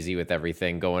been crazy with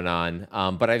everything going on.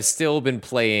 But I've still been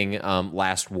playing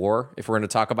Last War, if we're going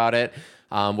to talk about it.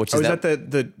 Which is that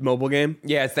the mobile game?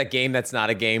 Yeah, it's that game that's not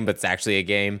a game, but it's actually a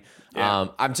game. Yeah.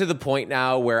 I'm to the point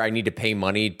now where I need to pay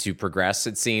money to progress,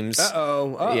 it seems.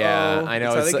 Uh-oh. Yeah, I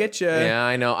know. That's how they get you. Yeah,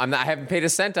 I know. I haven't paid a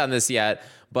cent on this yet,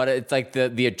 but it's like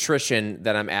the attrition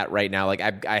that I'm at right now. Like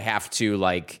I have to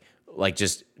like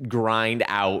just grind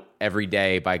out every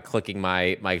day by clicking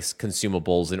my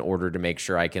consumables in order to make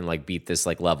sure I can like beat this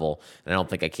like level. And I don't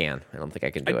think I can. I don't think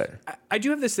I can do it. I do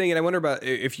have this thing, and I wonder about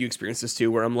if you experience this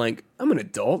too, where I'm like, I'm an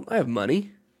adult. I have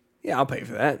money. Yeah, I'll pay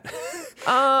for that.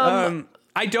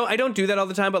 I don't do that all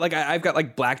the time, but like I've got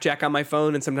like blackjack on my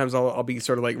phone, and sometimes I'll be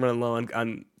sort of like running low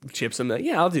on chips. I'm like,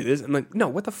 yeah, I'll do this. I'm like, no,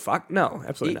 what the fuck? No,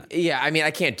 absolutely not. Yeah, I mean,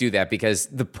 I can't do that because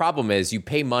the problem is you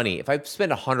pay money. If I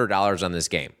spend $100 on this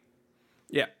game,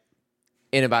 yeah,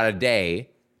 in about a day,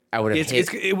 I would have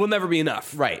it will never be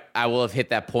enough. Right, I will have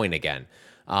hit that point again.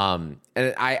 And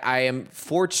I am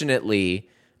fortunately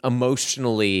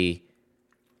emotionally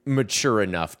mature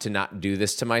enough to not do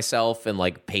this to myself and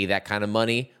like pay that kind of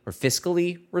money, or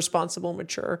fiscally responsible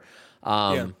mature.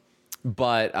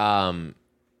 But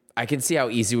I can see how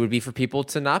easy it would be for people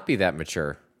to not be that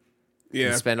mature. Yeah.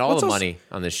 And spend all the money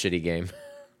on this shitty game.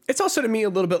 It's also to me a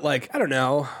little bit like, I don't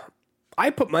know, I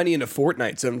put money into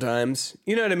Fortnite sometimes.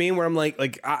 You know what I mean? Where I'm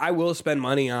like I will spend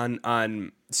money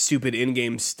on stupid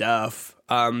in-game stuff.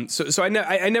 So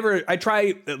I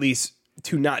try at least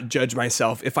to not judge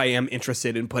myself if I am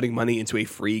interested in putting money into a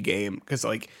free game, because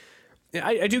like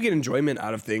I do get enjoyment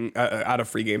out of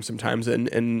free games sometimes,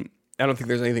 and I don't think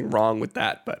there's anything wrong with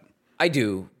that, but I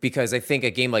do, because I think a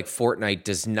game like Fortnite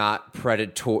does not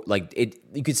predatory like it.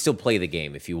 You could still play the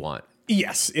game if you want.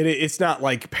 Yes, it's not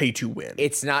like pay to win.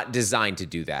 It's not designed to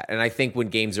do that. And I think when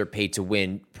games are pay to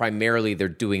win, primarily they're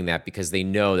doing that because they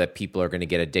know that people are going to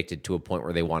get addicted to a point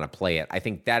where they want to play it. I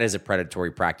think that is a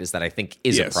predatory practice that I think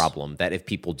is a problem, that if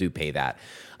people do pay that.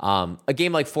 A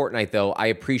game like Fortnite, though, I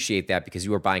appreciate that because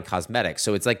you are buying cosmetics.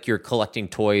 So it's like you're collecting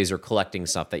toys or collecting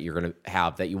stuff that you're going to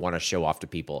have that you want to show off to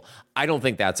people. I don't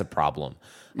think that's a problem.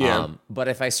 Yeah. But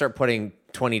if I start putting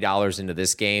 $20 into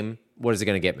this game, what is it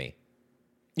going to get me?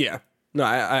 Yeah. No,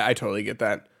 I totally get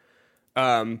that.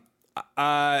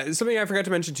 Something I forgot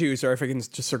to mention too, sorry if I can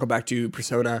just circle back to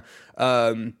Persona,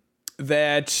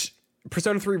 that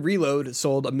Persona 3 Reload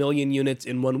sold 1 million units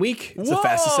in 1 week. It's the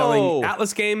fastest selling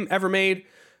Atlas game ever made.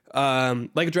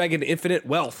 Like a Dragon Infinite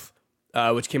Wealth,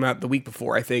 which came out the week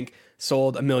before, I think,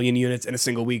 sold 1 million units in a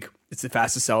single week. It's the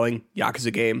fastest selling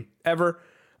Yakuza game ever.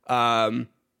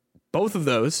 Both of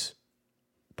those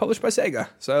published by Sega.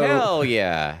 So hell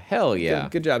yeah.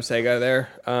 Good job, Sega. There.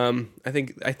 I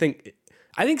think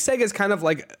Sega is kind of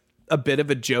like a bit of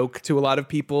a joke to a lot of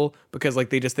people because like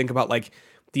they just think about like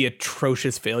the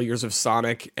atrocious failures of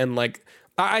Sonic, and like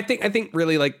I think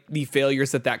really like the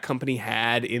failures that company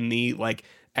had in the like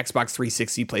Xbox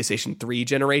 360, PlayStation 3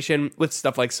 generation with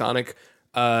stuff like Sonic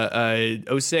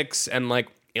 06 and like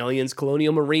Aliens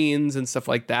Colonial Marines and stuff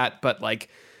like that. But like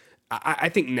I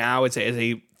think now as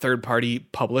a third party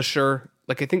publisher,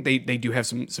 like I think they do have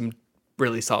some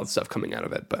really solid stuff coming out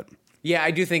of it. But Yeah,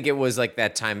 I do think it was like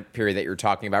that time period that you're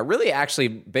talking about. Really, actually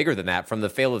bigger than that. From the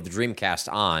fail of the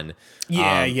Dreamcast on,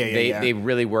 they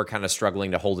really were kind of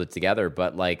struggling to hold it together.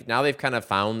 But like now they've kind of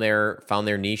found their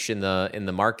niche in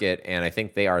the market, and I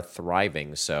think they are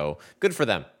thriving. So good for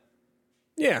them.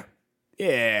 Yeah.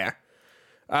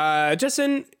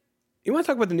 Justin, you want to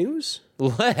talk about the news?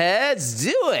 Let's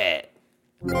do it.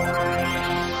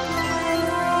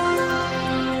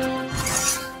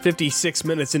 56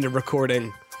 minutes into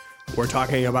recording, we're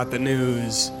talking about the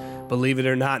news. Believe it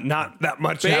or not that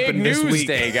much happened this week. Big news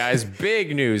day, guys.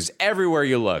 Big news everywhere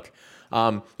you look.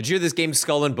 Did you hear this game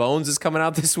Skull and Bones is coming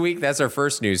out this week? That's our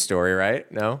first news story, right?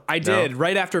 No? I did.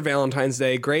 Right after Valentine's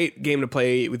Day. Great game to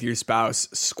play with your spouse.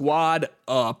 Squad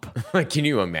Up. Can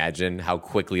you imagine how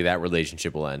quickly that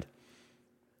relationship will end?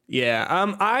 Yeah.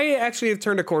 I actually have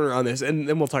turned a corner on this, and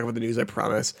then we'll talk about the news, I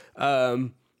promise.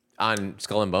 On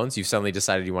Skull and Bones, you've suddenly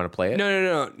decided you want to play it?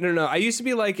 No. I used to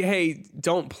be like, hey,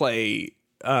 don't play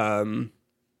Overcooked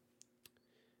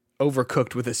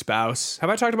with a spouse. Have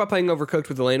I talked about playing Overcooked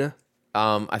with Elena?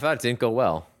 I thought it didn't go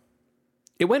well.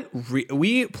 It went.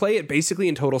 We play it basically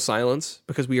in total silence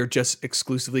because we are just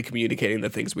exclusively communicating the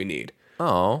things we need.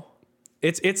 Oh,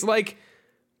 it's like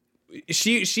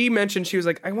she mentioned, she was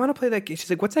like, I want to play that game. She's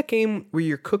like, what's that game where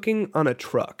you're cooking on a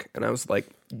truck? And I was like,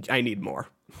 I need more.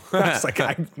 I was like,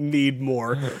 I need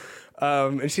more.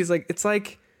 And she's like, it's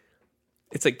like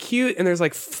cute and there's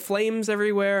like flames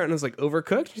everywhere. And I was like,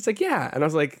 Overcooked? She's like, yeah. And I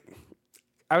was like,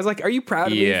 are you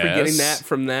proud of me for getting that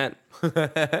from that?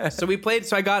 So we played.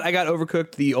 So I got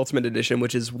Overcooked, the Ultimate Edition,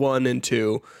 which is 1 and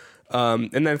 2,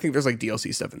 and then I think there's like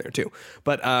DLC stuff in there too.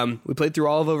 But we played through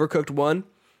all of Overcooked 1.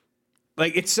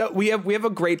 Like it's so we have a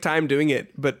great time doing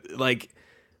it. But like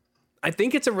I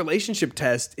think it's a relationship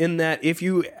test in that if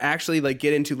you actually like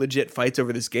get into legit fights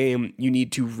over this game, you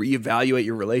need to reevaluate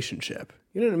your relationship.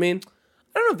 You know what I mean?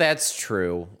 I don't know if that's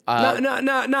true.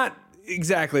 Not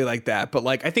exactly like that, but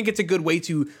like I think it's a good way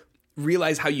to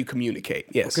realize how you communicate.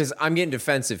 Yes, because I'm getting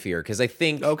defensive here because I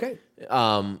think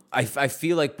I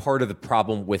feel like part of the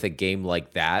problem with a game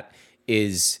like that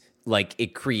is like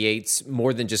it creates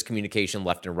more than just communication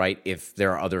left and right if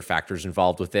there are other factors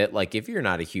involved with it. Like if you're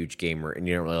not a huge gamer and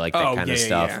you don't really like that kind of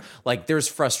stuff, like there's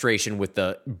frustration with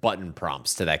the button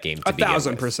prompts to that game.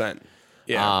 1,000%.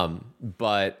 Yeah.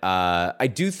 But I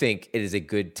do think it is a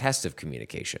good test of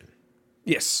communication.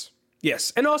 Yes.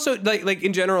 And also like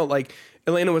in general, like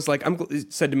Elena was like,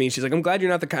 said to me, she's like, I'm glad you're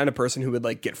not the kind of person who would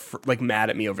like get mad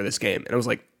at me over this game. And I was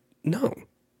like, no,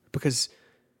 because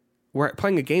we're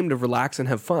playing a game to relax and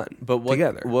have fun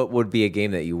together. What would be a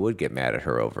game that you would get mad at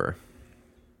her over?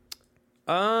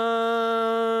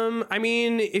 I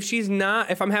mean, if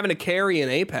I'm having to carry an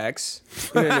Apex,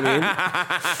 you know what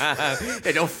I mean?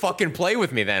 Hey, don't fucking play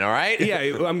with me then, all right? Yeah,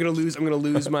 I'm gonna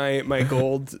lose my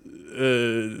gold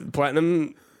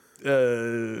platinum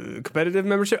competitive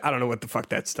membership. I don't know what the fuck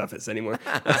that stuff is anymore.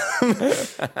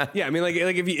 Yeah, I mean, like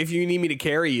if you need me to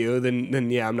carry you, then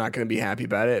yeah, I'm not gonna be happy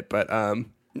about it. But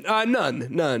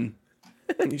none.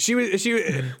 She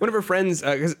one of her friends,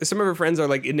 cause some of her friends are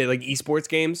like into like esports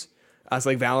games, so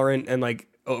like Valorant and like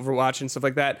Overwatch and stuff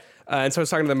like that. And so I was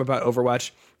talking to them about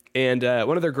Overwatch, and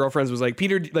one of their girlfriends was like,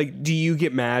 Peter, like, do you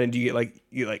get mad and do you get like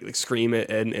you scream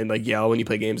it and like yell when you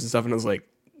play games and stuff? And I was like,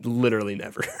 literally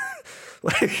never.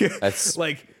 That's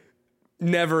like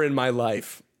never in my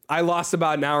life. I lost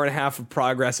about an hour and a half of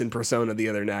progress in Persona the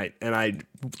other night, and I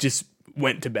just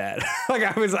went to bed. Like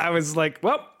I was like,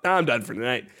 well, I'm done for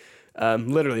tonight.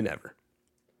 Literally never.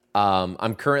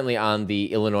 I'm currently on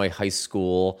the Illinois High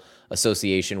School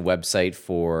Association website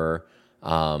for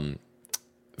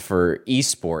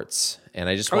esports, and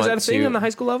I just want to. Is that a thing on the high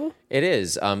school level? It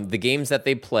is. The games that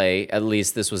they play, at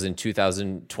least this was in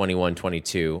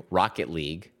 2021-22, Rocket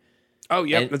League. Oh,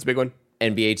 yeah, that's a big one.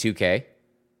 NBA 2K.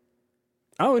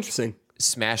 Oh, interesting.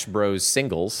 Smash Bros.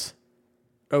 Singles.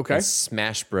 Okay. And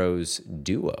Smash Bros.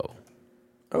 Duo.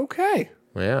 Okay.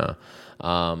 Yeah.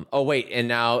 Oh, wait, and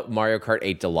now Mario Kart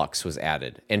 8 Deluxe was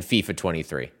added, and FIFA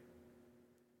 23.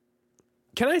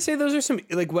 Can I say those are some,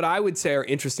 like, what I would say are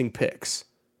interesting picks?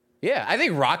 Yeah, I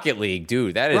think Rocket League,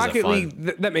 dude, that is Rocket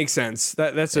League, that makes sense.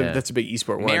 That's a big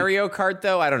esport one. Mario Kart,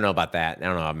 though, I don't know about that. I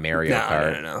don't know about Mario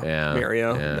Kart. No. Yeah.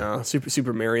 Mario, yeah. no.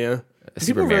 Super Mario. Do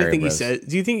Super people Mario really think Bros. he said?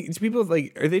 Do people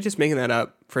like? Are they just making that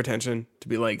up for attention to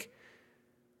be like?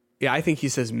 Yeah, I think he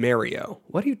says Mario.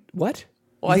 What?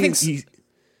 Well, I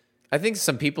think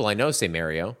some people I know say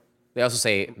Mario. They also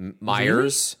say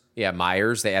Myers. Really? Yeah,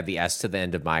 Myers. They add the S to the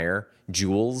end of Meyer.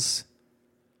 Jules.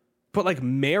 But like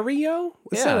Mario,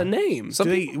 it's Yeah. not a name. Some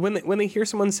Do they, when they hear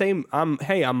someone say,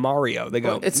 "Hey, I'm Mario," they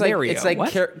go, It's Mario. like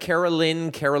What?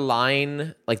 Caroline,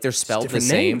 Caroline. Like they're spelled the different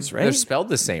same. names, right? They're spelled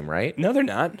the same, right? No, they're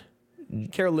not.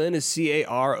 Carolyn is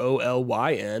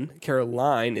Carolyn.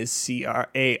 Caroline is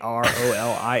Caroline.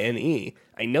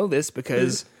 I know this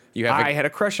because I had a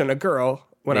crush on a girl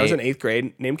when I was in 8th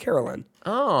grade named Carolyn.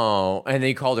 Oh, and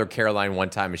they called her Caroline one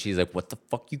time, and she's like, "What the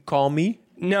fuck you call me?"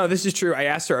 No, this is true. I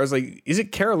asked her, I was like, "Is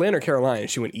it Carolyn or Caroline?" And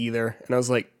she went, "Either." And I was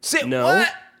like, "No." What?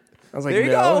 I was like, There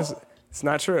you "No, go. it's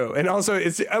not true." And also,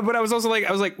 but I was also like,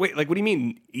 "Wait, like, what do you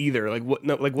mean either? Like, what?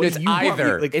 No, like, what? It's do you want me-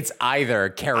 either. like, It's either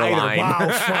Caroline. Wow,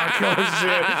 fuck,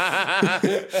 oh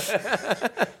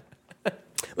shit.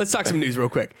 Let's talk some news real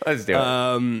quick. Let's do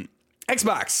it.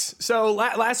 Xbox. So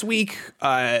last week,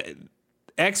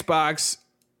 Xbox,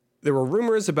 there were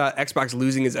rumors about Xbox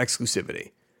losing its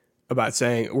exclusivity, about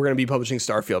saying we're going to be publishing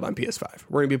Starfield on PS5.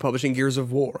 We're going to be publishing Gears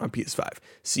of War on PS5,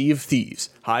 Sea of Thieves,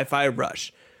 Hi-Fi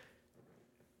Rush.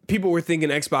 People were thinking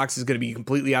Xbox is going to be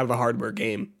completely out of the hardware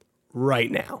game right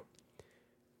now,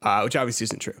 which obviously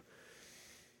isn't true.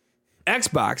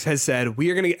 Xbox has said we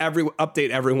are going to update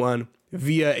everyone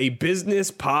via a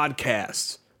business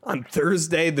podcast on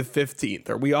Thursday the 15th.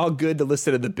 Are we all good to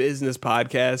listen to the business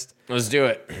podcast? Let's do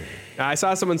it. I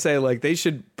saw someone say like they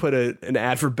should put an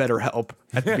ad for BetterHelp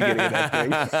at the beginning of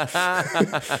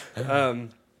that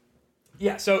thing.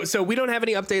 Yeah, so we don't have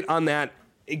any update on that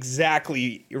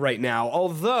exactly right now,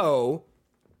 although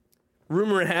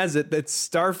rumor has it that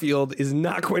Starfield is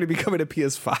not going to be coming to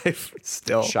PS5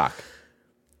 still. Shock.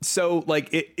 So like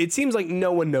it seems like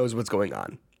no one knows what's going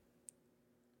on.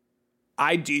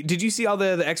 Did you see all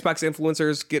the Xbox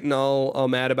influencers getting all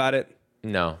mad about it?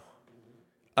 No.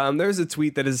 There's a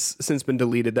tweet that has since been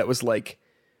deleted that was like,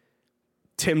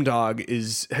 Tim Dog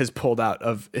has pulled out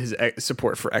of his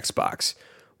support for Xbox.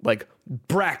 Like,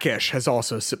 Brackish has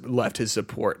also left his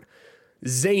support.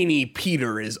 Zany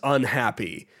Peter is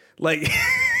unhappy. Like,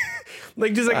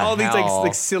 like just like all these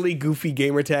like silly, goofy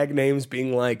gamer tag names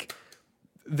being like,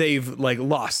 they've like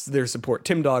lost their support.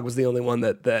 Tim Dog was the only one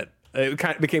that it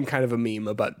kind of became kind of a meme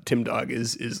about Tim Dog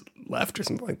is left or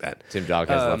something like that. Tim Dog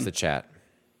has left the chat.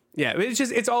 Yeah,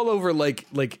 it's all over like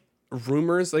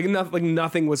rumors. Like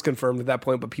nothing was confirmed at that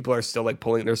point, but people are still like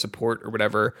pulling their support or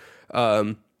whatever,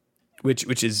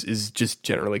 which is just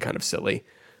generally kind of silly.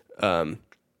 So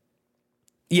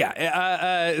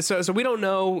we don't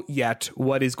know yet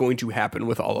what is going to happen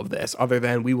with all of this, other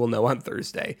than we will know on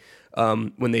Thursday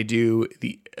when they do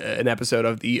an episode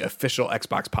of the official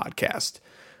Xbox podcast,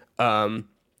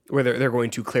 where they're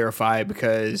going to clarify,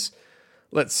 because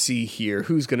let's see here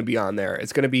who's going to be on there.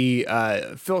 It's going to be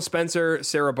Phil Spencer,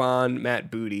 Sarah Bond, Matt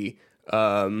Booty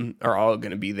are all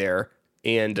going to be there,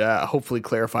 and hopefully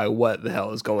clarify what the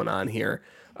hell is going on here.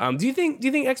 Do you think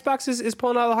Xbox is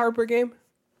pulling out of the hardware game?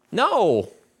 No.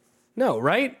 No,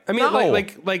 right? I mean, No.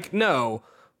 like no.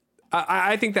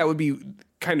 I think that would be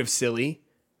kind of silly.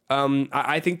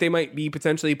 I think they might be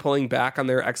potentially pulling back on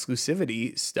their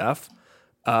exclusivity stuff,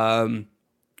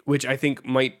 which I think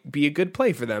might be a good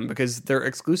play for them, because their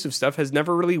exclusive stuff has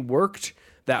never really worked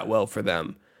that well for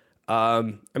them. I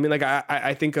mean, like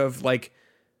I think of like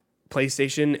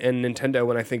PlayStation and Nintendo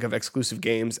when I think of exclusive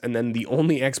games, and then the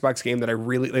only Xbox game that I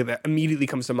really like that immediately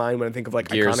comes to mind when I think of like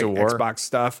Gears iconic of War? Xbox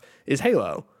stuff is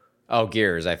Halo. Oh,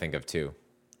 Gears, I think of too.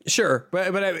 Sure,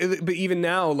 but even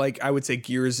now, like I would say,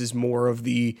 Gears is more of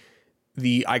the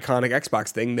iconic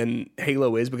Xbox thing than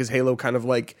Halo is, because Halo kind of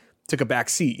like took a back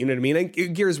seat. You know what I mean?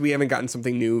 And Gears, we haven't gotten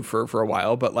something new for a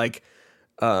while, but like,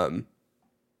 yeah.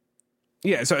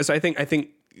 So I think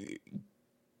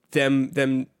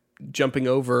them jumping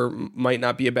over might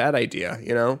not be a bad idea,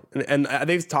 you know? And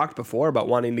they've talked before about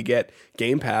wanting to get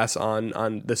Game Pass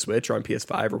on the Switch or on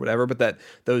PS5 or whatever, but that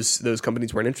those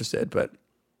companies weren't interested. But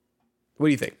what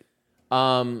do you think?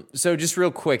 So just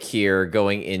real quick here,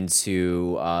 going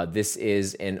into this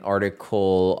is an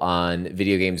article on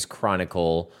Video Games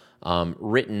Chronicle,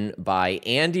 written by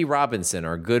Andy Robinson,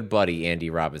 our good buddy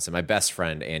Andy Robinson, my best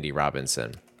friend Andy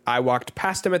Robinson. I walked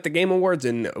past him at the Game Awards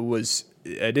and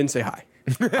I didn't say hi.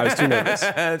 I was too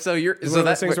nervous. So you're It's one of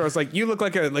those things where I was like, you look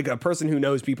like a person who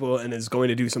knows people and is going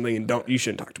to do something, and you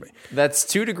shouldn't talk to me. That's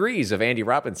 2 degrees of Andy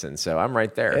Robinson, so I'm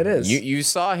right there. It is. You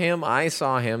saw him, I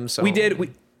saw him. So We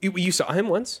did. You saw him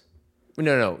once?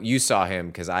 No, you saw him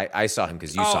because I saw him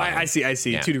because you saw him. I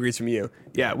see. Yeah. 2 degrees from you.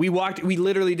 Yeah, we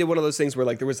literally did one of those things where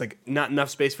like there was like not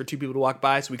enough space for 2 people to walk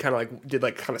by, so we kind of like did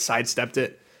like kind of sidestepped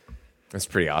it. That's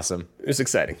pretty awesome. It was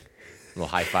exciting. A little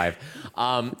high five.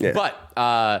 Yeah.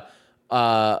 But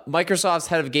Microsoft's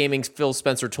head of gaming, Phil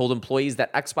Spencer, told employees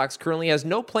that Xbox currently has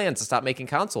no plans to stop making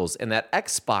consoles and that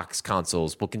Xbox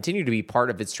consoles will continue to be part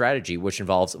of its strategy, which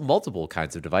involves multiple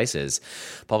kinds of devices.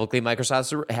 Publicly,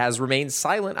 Microsoft has remained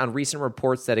silent on recent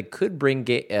reports that it could bring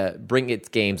its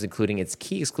games, including its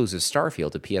key exclusive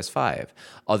Starfield, to PS5,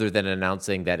 other than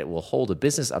announcing that it will hold a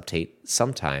business update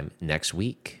sometime next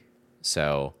week.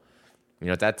 So, you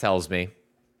know what that tells me?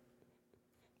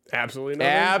 Absolutely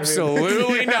nothing.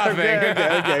 Absolutely nothing.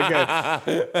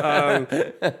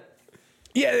 Okay.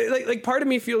 Yeah, like part of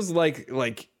me feels like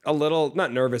a little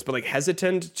not nervous, but like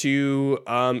hesitant to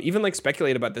even like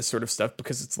speculate about this sort of stuff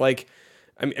because it's like,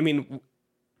 I mean,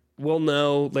 we'll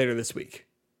know later this week,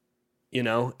 you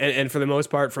know, and for the most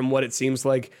part, from what it seems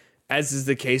like, as is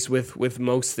the case with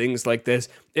most things like this,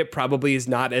 it probably is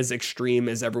not as extreme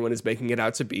as everyone is making it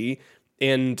out to be,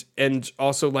 and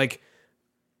also like.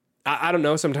 I don't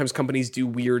know, sometimes companies do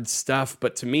weird stuff,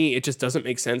 but to me, it just doesn't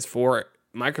make sense for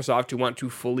Microsoft to want to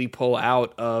fully pull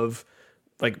out of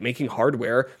like making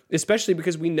hardware, especially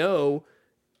because we know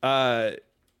that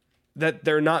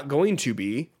they're not going to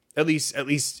be, at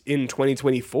least in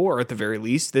 2024, at the very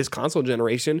least, this console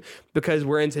generation, because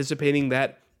we're anticipating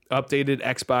that updated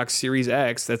Xbox Series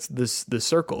X, that's the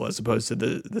circle as opposed to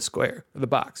the square, the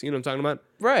box. You know what I'm talking about?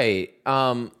 Right.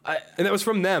 And that was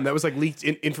from them. That was like leaked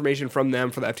information from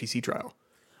them for the FTC trial.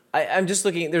 I'm just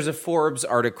looking. There's a Forbes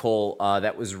article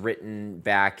that was written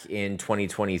back in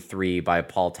 2023 by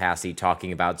Paul Tassi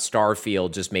talking about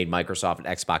Starfield just made Microsoft and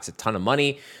Xbox a ton of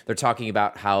money. They're talking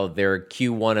about how their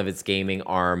Q1 of its gaming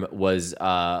arm was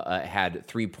had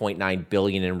 3.9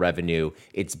 billion in revenue,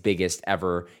 its biggest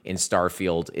ever. In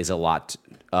Starfield is a lot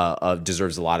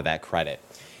deserves a lot of that credit.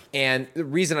 And the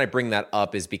reason I bring that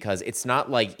up is because it's not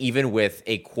like even with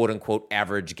a quote unquote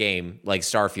average game like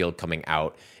Starfield coming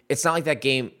out, it's not like that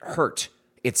game hurt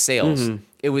its sales. Mm-hmm.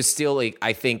 It was still,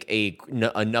 I think,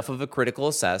 enough of a critical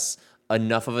assess,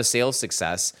 enough of a sales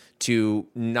success to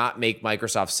not make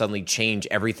Microsoft suddenly change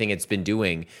everything it's been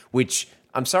doing, which,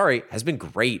 I'm sorry, has been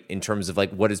great in terms of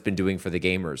like what it's been doing for the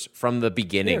gamers from the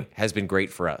beginning. Has been great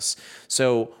for us.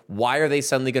 So why are they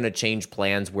suddenly going to change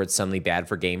plans where it's suddenly bad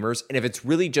for gamers? And if it's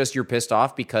really just you're pissed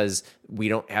off because we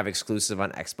don't have exclusive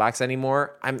on Xbox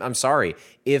anymore, I'm sorry.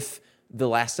 If The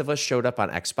Last of Us showed up on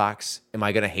Xbox, am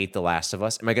I going to hate The Last of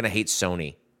Us? Am I going to hate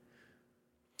Sony?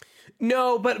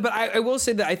 No, but I will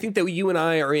say that I think that you and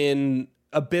I are in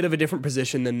a bit of a different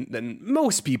position than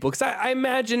most people, because I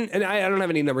imagine, and I don't have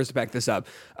any numbers to back this up,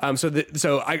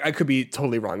 so I could be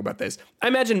totally wrong about this. I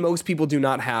imagine most people do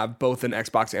not have both an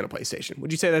Xbox and a PlayStation.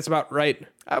 Would you say that's about right?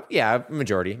 Yeah,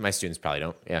 majority. My students probably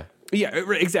don't. Yeah,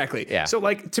 exactly. Yeah. So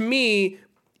like to me,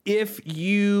 if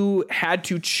you had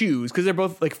to choose, because they're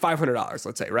both like $500,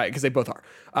 let's say, right? Because they both are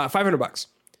 $500.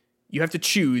 You have to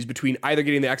choose between either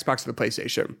getting the Xbox or the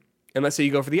PlayStation. And let's say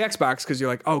you go for the Xbox because you're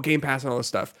like, oh, Game Pass and all this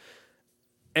stuff.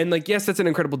 And like, yes, that's an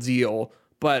incredible deal,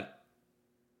 but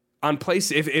on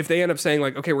if they end up saying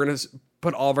like, okay, we're gonna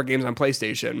put all of our games on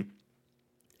PlayStation,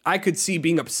 I could see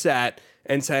being upset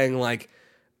and saying like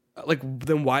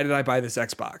then why did I buy this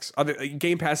Xbox?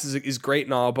 Game Pass is great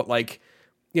and all, but like,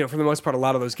 you know, for the most part, a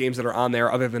lot of those games that are on there,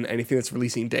 other than anything that's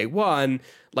releasing day one,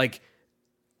 like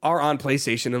are on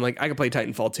PlayStation, and like I can play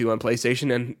Titanfall 2 on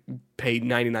PlayStation and pay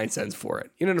 99 cents for it.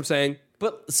 You know what I'm saying?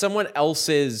 But someone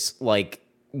else's like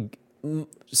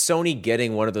Sony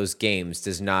getting one of those games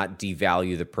does not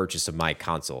devalue the purchase of my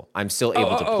console. I'm still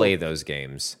able to play those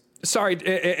games. Sorry,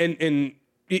 and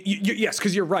yes,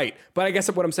 because you're right. But I guess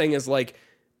what I'm saying is like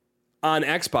on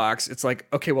Xbox, it's like,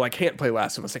 okay, well, I can't play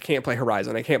Last of Us, I can't play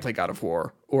Horizon, I can't play God of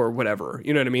War or whatever.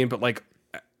 You know what I mean? But like,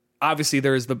 obviously,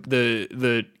 there's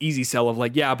the easy sell of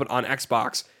like, yeah, but on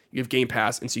Xbox you have Game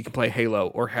Pass, and so you can play Halo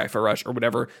or Hi-Fi Rush or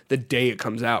whatever the day it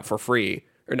comes out for free.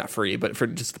 Or not free, but for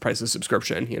just the price of the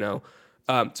subscription, you know?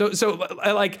 So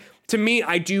I like, to me,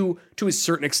 I do, to a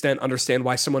certain extent, understand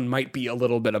why someone might be a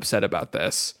little bit upset about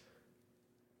this.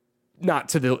 Not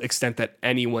to the extent that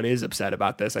anyone is upset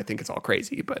about this. I think it's all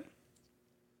crazy, but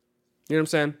you know what I'm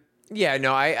saying? Yeah,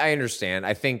 no, I understand.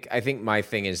 I think my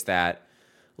thing is that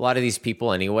a lot of these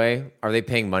people anyway, are they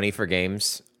paying money for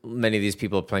games? Many of these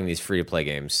people are playing these free-to-play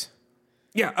games.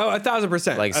 Yeah,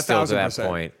 1,000%. Like, still to that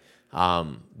point.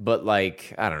 But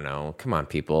like, I don't know. Come on,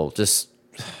 people. Just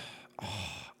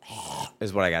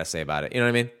is what I gotta say about it. You know what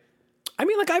I mean? I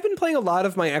mean, like, I've been playing a lot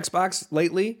of my Xbox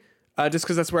lately, just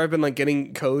because that's where I've been like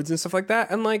getting codes and stuff like that,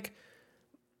 and like,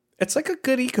 it's like a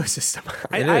good ecosystem.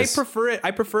 I prefer it. I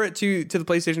prefer it to the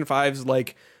PlayStation 5's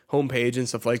like homepage and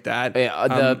stuff like that. Yeah,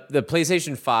 the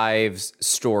PlayStation 5's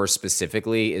store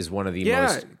specifically is one of the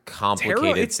most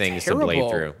complicated things to blade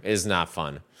through. It is not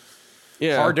fun.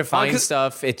 hard to find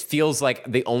stuff. It feels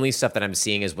like the only stuff that I'm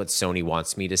seeing is what Sony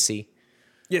wants me to see.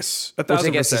 Yes, which I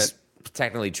guess is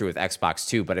technically true with Xbox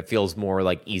too, but it feels more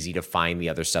like easy to find the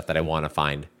other stuff that I want to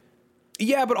find.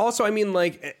 Yeah, but also, I mean,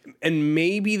 like, and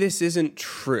maybe this isn't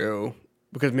true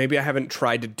because maybe I haven't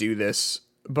tried to do this,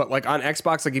 but like on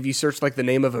Xbox, like if you search like the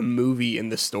name of a movie in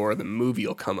the store, the movie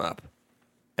will come up.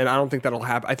 And I don't think that'll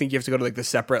happen. I think you have to go to like the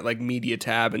separate like media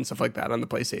tab and stuff like that on the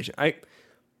PlayStation. I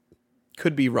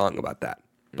could be wrong about that,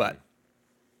 but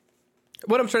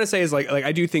what I'm trying to say is like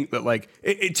I do think that like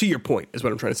to your point is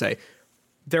what I'm trying to say.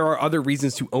 There are other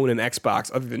reasons to own an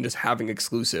Xbox other than just having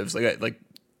exclusives. Like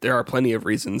there are plenty of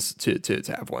reasons to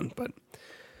have one, but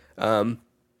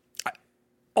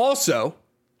also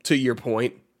to your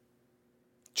point,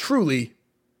 truly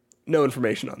no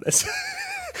information on this.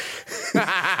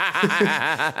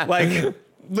 Like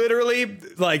literally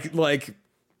like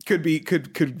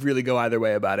could really go either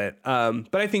way about it.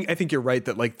 But I think you're right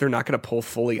that like they're not going to pull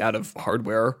fully out of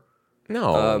hardware.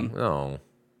 No.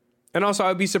 And also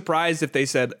I'd be surprised if they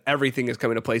said everything is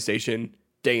coming to PlayStation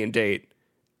day and date.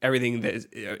 Everything that is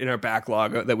in our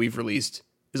backlog that we've released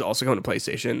is also going to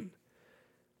PlayStation.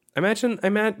 I imagine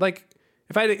like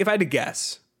if I had to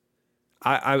guess,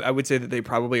 I would say that they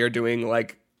probably are doing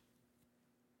like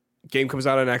game comes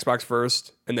out on Xbox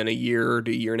first, and then a year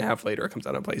to a year and a half later, it comes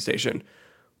out on PlayStation.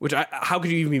 Which how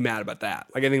could you even be mad about that?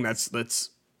 Like I think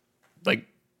that's like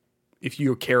if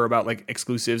you care about like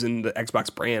exclusives in the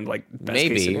Xbox brand, like best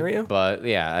case scenario. But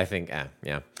yeah, I think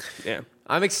yeah.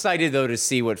 I'm excited though to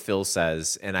see what Phil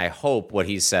says, and I hope what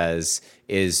he says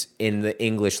is in the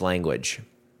English language.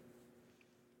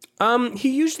 He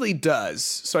usually does.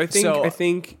 So I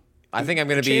think I'm going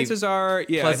to be chances are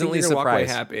pleasantly surprised. Walk away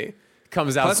happy.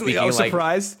 Comes out speaking like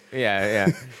surprised.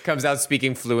 Yeah. Comes out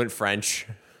speaking fluent French.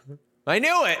 I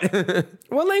knew it.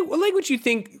 What language you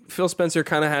think Phil Spencer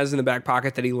kind of has in the back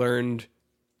pocket that he learned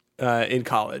in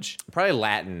college? Probably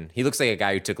Latin. He looks like a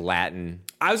guy who took Latin.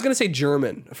 I was gonna say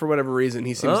German for whatever reason.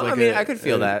 He seems like I could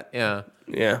feel that. Yeah.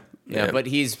 But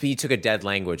he took a dead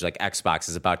language. Like Xbox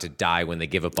is about to die when they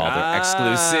give up all their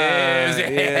exclusives.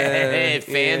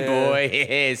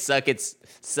 Fanboy,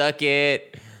 suck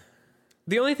it.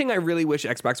 The only thing I really wish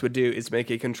Xbox would do is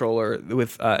make a controller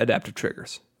with adaptive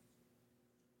triggers.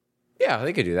 Yeah,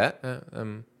 they could do that.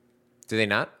 Do they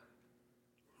not?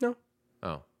 No.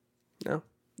 Oh. No.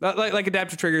 Like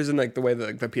adaptive triggers in like the way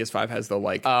that the PS5 has the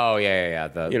like. Oh yeah.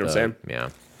 You know what I'm saying? Yeah.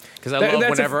 Because I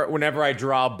love whenever I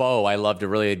draw a bow, I love to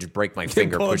really break my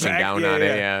finger pushing down on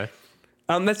it. Yeah.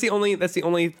 That's the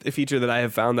only feature that I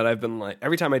have found that I've been like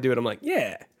every time I do it, I'm like,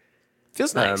 yeah,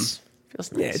 feels nice.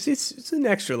 Feels nice. Yeah, it's an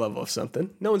extra level of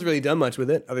something. No one's really done much with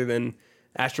it other than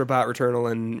Astrobot, Returnal,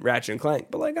 and Ratchet and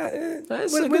Clank. But like,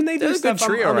 when they do stuff, a good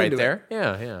trio I'm right there.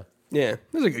 It. Yeah.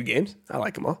 Those are good games. I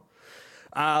like them all.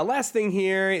 Last thing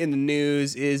here in the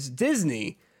news is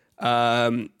Disney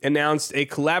announced a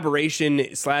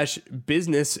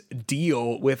collaboration/business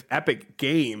deal with Epic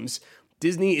Games.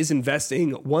 Disney is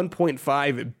investing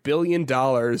 $1.5 billion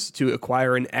to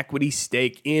acquire an equity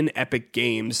stake in Epic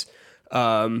Games.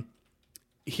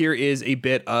 Here is a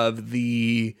bit of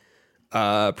the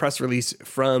press release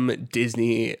from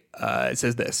Disney. It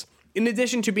says this. In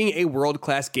addition to being a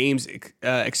world-class games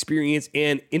experience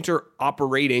and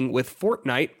interoperating with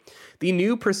Fortnite, the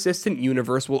new persistent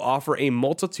universe will offer a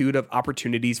multitude of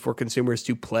opportunities for consumers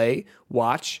to play,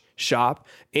 watch, shop,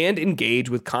 and engage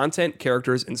with content,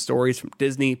 characters, and stories from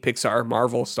Disney, Pixar,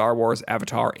 Marvel, Star Wars,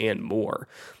 Avatar, and more.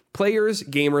 Players,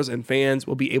 gamers, and fans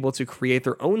will be able to create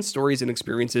their own stories and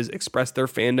experiences, express their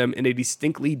fandom in a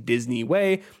distinctly Disney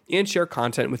way, and share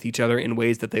content with each other in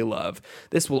ways that they love.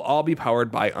 This will all be powered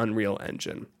by Unreal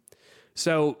Engine.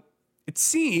 So it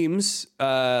seems,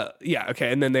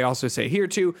 okay. And then they also say here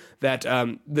too that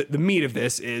the meat of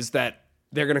this is that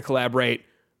they're going to collaborate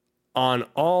on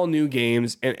all new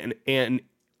games and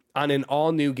on an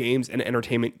all new games and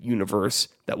entertainment universe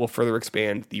that will further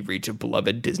expand the reach of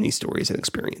beloved Disney stories and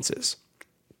experiences.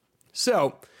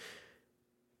 So,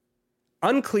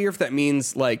 unclear if that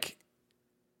means like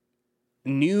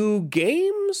new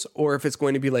games or if it's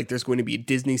going to be like there's going to be a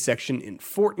Disney section in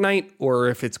Fortnite or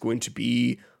if it's going to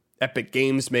be Epic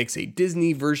Games makes a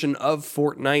Disney version of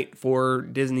Fortnite for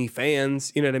Disney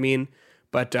fans. You know what I mean?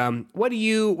 But what are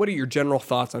your general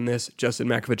thoughts on this, Justin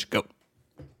Makovich? Go.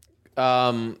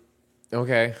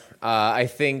 Okay. I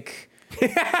think.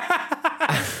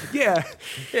 Yeah.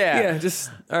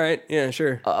 Just all right. Yeah,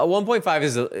 sure.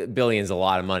 1.5 billion is a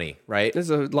lot of money, right? It's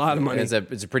a lot of money.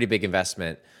 It's a pretty big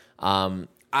investment.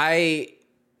 I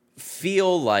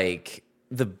feel like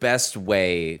the best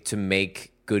way to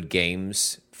make good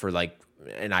games for like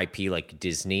an IP like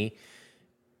Disney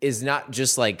is not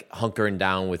just like hunkering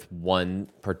down with one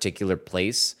particular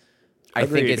place. I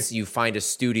think it's you find a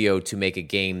studio to make a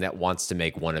game that wants to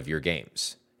make one of your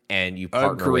games, and you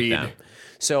partner with them.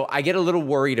 So I get a little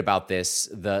worried about this,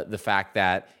 the fact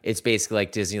that it's basically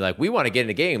like Disney, like, we want to get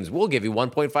into games. We'll give you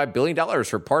 $1.5 billion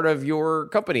for part of your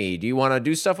company. Do you want to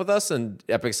do stuff with us? And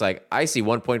Epic's like, I see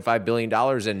 $1.5 billion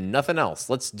and nothing else.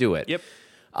 Let's do it. Yep.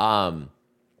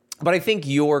 But I think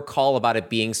your call about it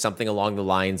being something along the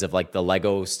lines of like the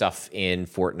Lego stuff in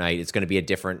Fortnite, it's going to be a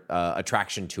different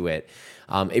attraction to it.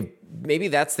 Maybe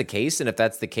that's the case. And if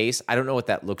that's the case, I don't know what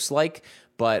that looks like.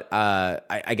 But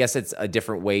I guess it's a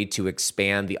different way to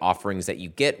expand the offerings that you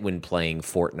get when playing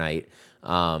Fortnite.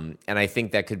 And I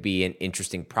think that could be an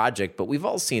interesting project. But we've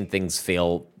all seen things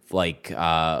fail, like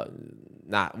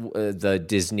not the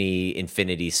Disney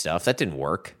Infinity stuff. That didn't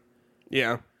work.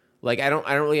 Yeah. Like, I don't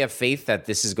really have faith that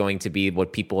this is going to be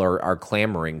what people are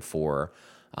clamoring for.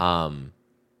 I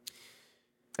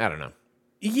don't know.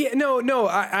 Yeah, no,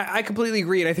 I completely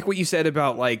agree. And I think what you said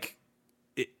about, like,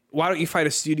 why don't you find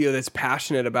a studio that's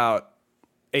passionate about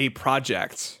a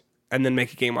project and then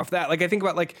make a game off that? Like, I think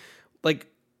about, like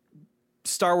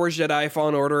Star Wars Jedi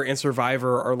Fallen Order and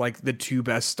Survivor are, like, the two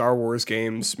best Star Wars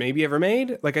games maybe ever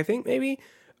made. Like, I think maybe.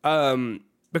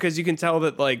 Because you can tell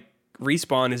that, like,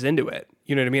 Respawn is into it.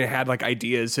 You know what I mean? It had like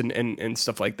ideas and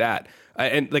stuff like that,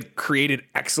 and like created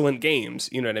excellent games.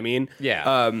 You know what I mean?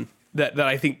 Yeah. That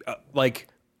I think like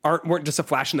weren't just a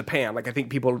flash in the pan. Like, I think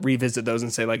people revisit those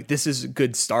and say, like, this is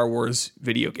good Star Wars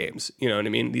video games. You know what I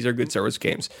mean? These are good Star Wars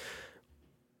games.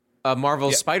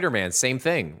 Marvel's Spider-Man, same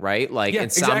thing, right? Like,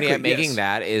 Insomniac making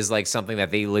that is like something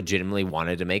that they legitimately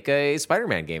wanted to make a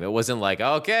Spider-Man game. It wasn't like,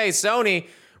 okay, Sony,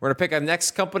 we're gonna pick a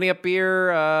next company up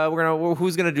here.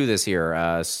 Who's gonna do this here?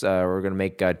 We're gonna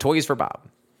make toys for Bob.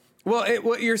 Well,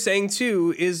 what you're saying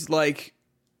too is like,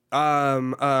 you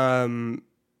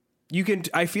can.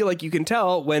 I feel like you can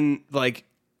tell when like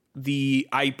the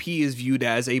IP is viewed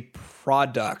as a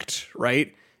product,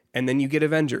 right? And then you get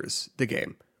Avengers, the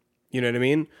game. You know what I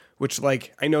mean? Which,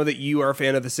 like, I know that you are a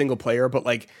fan of the single player, but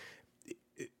like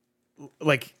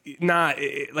not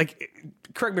like,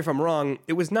 correct me if I'm wrong,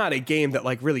 it was not a game that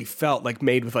like really felt like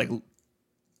made with like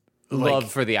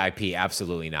love for the IP.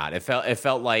 Absolutely not. It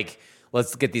felt like,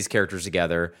 let's get these characters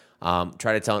together,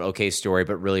 try to tell an okay story,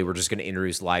 but really we're just going to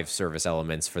introduce live service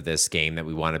elements for this game that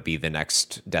we want to be the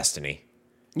next Destiny.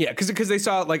 Yeah, because they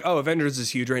saw like, oh, Avengers is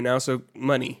huge right now, so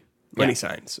money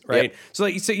signs, right?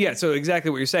 Yep. So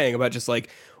exactly what you're saying about just like,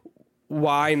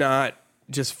 why not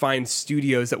just find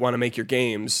studios that want to make your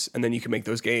games, and then you can make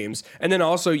those games. And then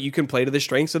also you can play to the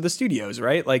strengths of the studios,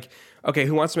 right? Like, okay,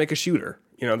 who wants to make a shooter?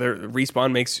 You know,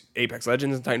 Respawn makes Apex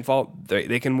Legends and Titanfall.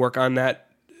 They can work on that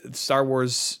Star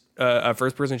Wars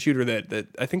first-person shooter that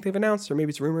I think they've announced, or maybe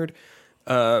it's rumored.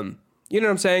 You know what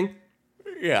I'm saying?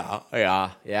 Yeah.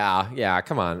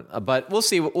 Come on. But we'll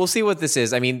see. We'll see what this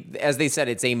is. I mean, as they said,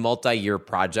 it's a multi-year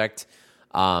project.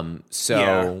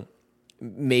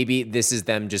 Maybe this is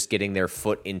them just getting their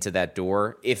foot into that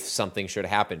door if something should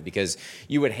happen, because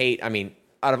you would hate, I mean,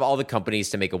 out of all the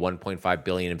companies to make a $1.5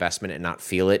 billion investment and not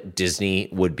feel it, Disney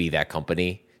would be that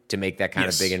company to make that kind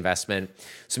of big investment.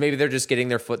 So maybe they're just getting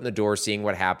their foot in the door, seeing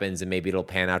what happens, and maybe it'll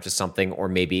pan out to something, or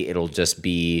maybe it'll just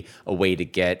be a way to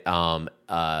get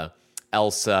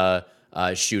Elsa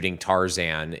shooting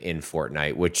Tarzan in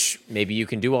Fortnite, which maybe you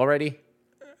can do already.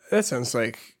 That sounds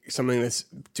like something that's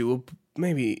doable.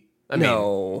 Maybe.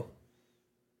 No.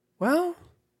 Well,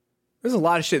 there's a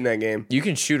lot of shit in that game. You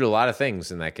can shoot a lot of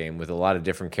things in that game with a lot of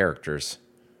different characters.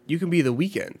 You can be The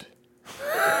Weeknd.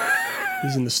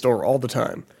 He's in the store all the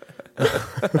time.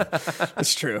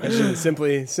 It's true. It's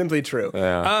simply true.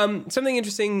 Yeah. Something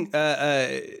interesting.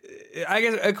 I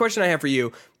guess a question I have for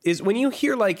you is, when you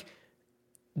hear like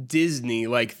Disney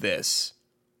like this.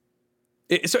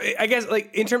 So I guess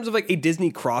like in terms of like a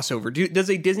Disney crossover, does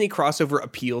a Disney crossover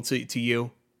appeal to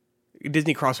you? A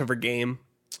Disney crossover game?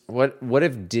 What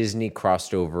if Disney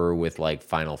crossed over with like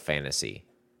Final Fantasy?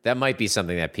 That might be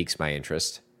something that piques my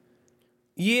interest.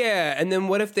 Yeah, and then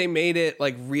what if they made it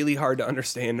like really hard to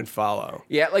understand and follow?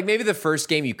 Yeah, like maybe the first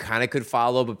game you kind of could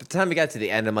follow, but by the time we got to the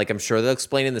end, I'm sure they'll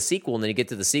explain in the sequel, and then you get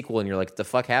to the sequel and you're like, what the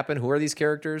fuck happened? Who are these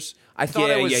characters? I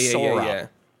thought it was Sora.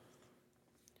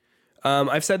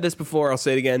 I've said this before, I'll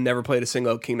say it again, never played a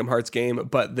single Kingdom Hearts game,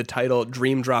 but the title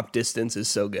Dream Drop Distance is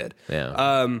so good.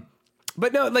 Yeah.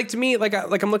 But no, like to me, like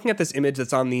I'm looking at this image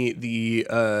that's on the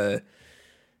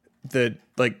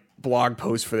like blog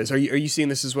post for this. Are you seeing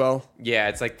this as well? Yeah,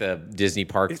 it's like the Disney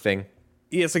park thing.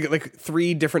 Yeah, it's like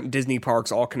 3 different Disney parks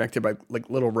all connected by like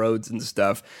little roads and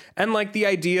stuff. And like the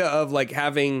idea of like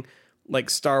having like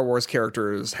Star Wars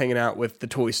characters, hanging out with the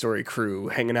Toy Story crew,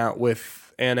 hanging out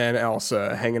with Anna and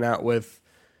Elsa, hanging out with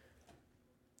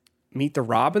Meet the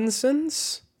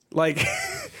Robinsons. Like,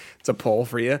 it's a poll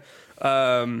for you.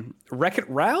 Wreck-It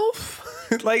Ralph.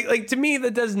 like to me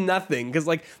that does nothing, because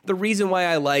like the reason why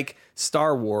I like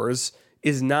Star Wars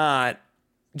is not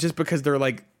just because they're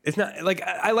like, it's not like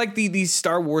I like these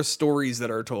Star Wars stories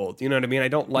that are told. You know what I mean? I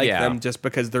don't like them just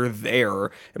because they're there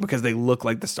and because they look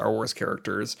like the Star Wars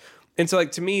characters. And so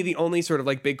like to me, the only sort of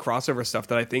like big crossover stuff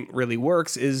that I think really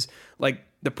works is like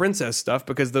the princess stuff,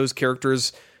 because those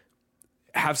characters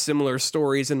have similar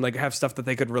stories and like have stuff that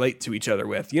they could relate to each other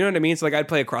with. You know what I mean? So like I'd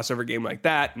play a crossover game like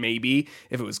that maybe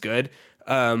if it was good.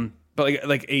 But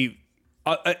like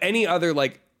any other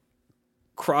like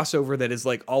crossover that is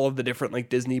like all of the different like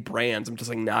Disney brands, I'm just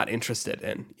like not interested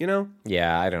in, you know?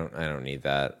 Yeah, I don't need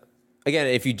that. Again,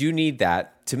 if you do need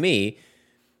that, to me,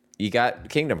 you got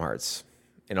Kingdom Hearts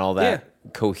and all that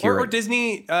coherent. Or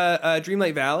Disney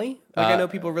Dreamlight Valley. Like I know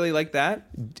people really like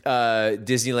that.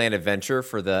 Disneyland Adventure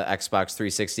for the Xbox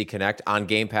 360 Connect on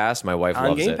Game Pass. My wife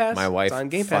loves it. My wife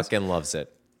fucking loves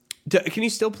it. Can you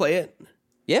still play it?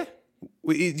 Yeah.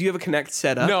 Do you have a Connect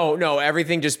set up? No.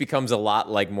 Everything just becomes a lot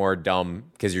like more dumb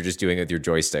because you're just doing it with your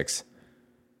joysticks.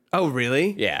 Oh,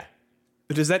 really? Yeah.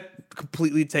 Does that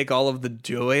completely take all of the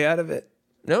joy out of it?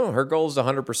 No, her goal is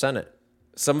 100% it.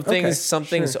 Some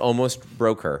things almost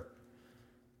broke her.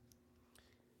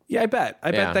 Yeah, I bet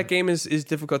that game is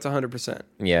difficult to 100%.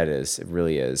 Yeah, it is. It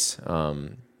really is.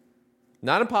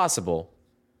 Not impossible.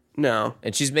 No.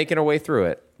 And she's making her way through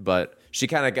it, but she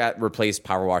kind of got replaced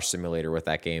Power Wash Simulator with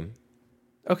that game.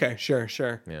 Okay, sure.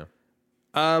 Yeah.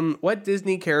 What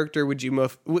Disney character would you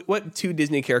what two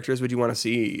Disney characters would you want to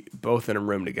see both in a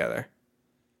room together?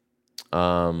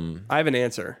 I have an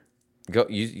answer. Go.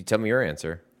 You tell me your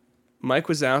answer. Mike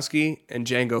Wazowski and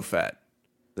Jango Fett.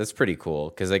 That's pretty cool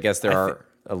because I guess there are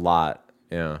a lot.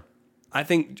 Yeah. I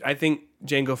think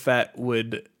Jango Fett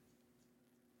would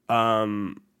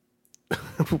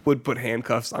would put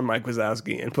handcuffs on Mike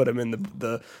Wazowski and put him in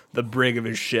the brig of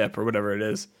his ship or whatever it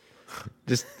is.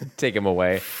 Just take him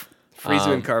away. Freeze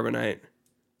him in carbonite.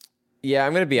 Yeah,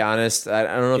 I'm going to be honest. I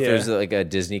don't know if there's like a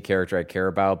Disney character I care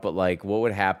about, but like what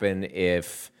would happen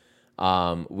if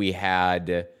we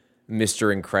had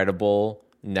Mr. Incredible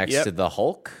next to the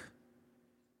Hulk?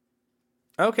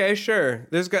 Okay, sure.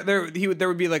 There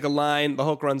would be like a line, the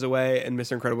Hulk runs away and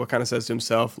Mr. Incredible kind of says to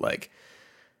himself like,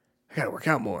 I got to work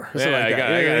out more. Yeah, I got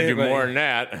to do more than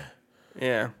that.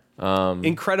 Yeah.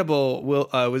 Incredible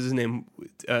was his name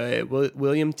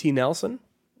William T. Nelson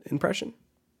impression?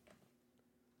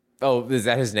 Oh, is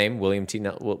that his name?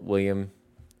 William?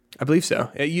 I believe so.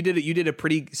 You did a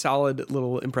pretty solid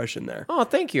little impression there. Oh,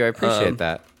 thank you. I appreciate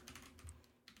that.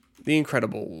 The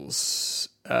Incredibles.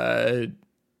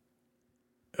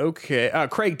 Okay.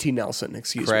 Craig T. Nelson,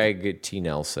 excuse me. Craig T.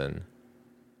 Nelson.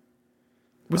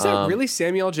 Was that really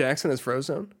Samuel L. Jackson as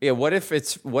Frozone? Yeah, what if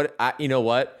it's you know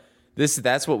what?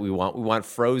 That's what we want. We want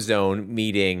Frozone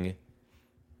meeting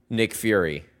Nick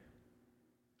Fury.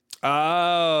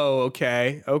 Oh,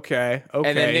 okay.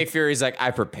 And then Nick Fury's like,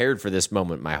 I prepared for this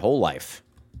moment my whole life.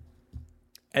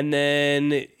 And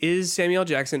then is Samuel L.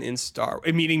 Jackson in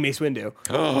meeting Mace Windu?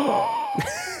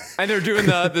 And they're doing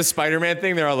the Spider-Man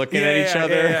thing. They're all looking at each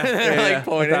other. Yeah, they're like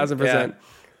pointing.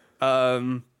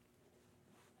 1,000%.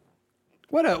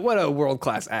 What a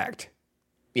world-class act.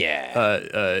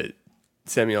 Yeah.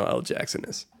 Samuel L. Jackson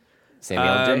is. Samuel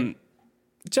L. J.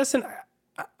 Justin,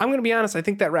 I'm going to be honest. I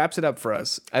think that wraps it up for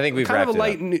us. I think we've wrapped it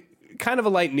up. Kind of a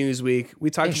light news week. We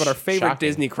talked about our favorite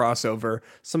Disney crossover,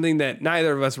 something that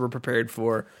neither of us were prepared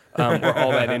for. We're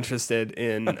all that interested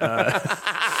in.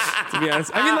 To be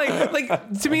honest, I mean,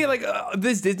 like to me, like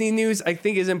this Disney news, I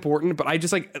think is important, but I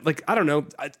just like I don't know.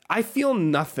 I feel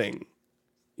nothing.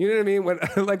 You know what I mean?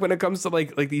 When it comes to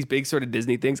like these big sort of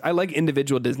Disney things, I like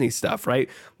individual Disney stuff, right?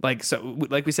 Like so,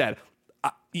 like we said,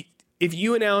 if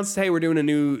you announced, hey, we're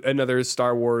doing another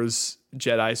Star Wars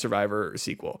Jedi Survivor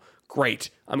sequel, great.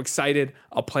 I'm excited.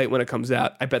 I'll play it when it comes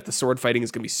out. I bet the sword fighting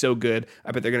is going to be so good.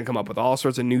 I bet they're going to come up with all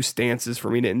sorts of new stances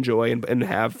for me to enjoy and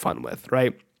have fun with,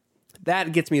 right?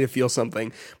 That gets me to feel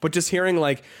something. But just hearing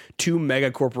like two mega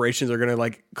corporations are going to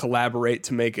like collaborate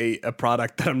to make a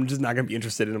product that I'm just not going to be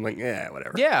interested in. I'm like, yeah,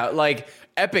 whatever. Yeah, like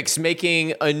Epic's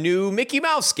making a new Mickey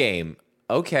Mouse game.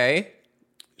 Okay.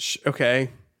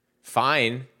 Okay.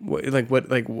 Fine. What is that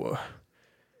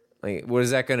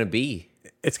going to be?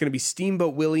 It's going to be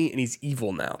Steamboat Willie, and he's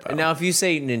evil now. Though. Now, if you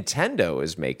say Nintendo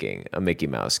is making a Mickey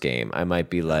Mouse game, I might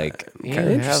be like, you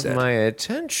have my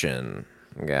attention,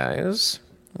 guys.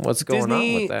 What's going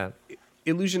on with that?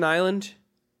 Illusion Island,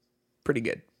 pretty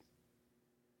good.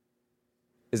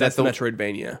 That's the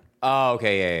Metroidvania. Oh,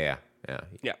 okay, yeah.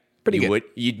 Yeah, pretty good.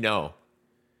 You'd know.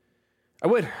 I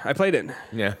would. I played it.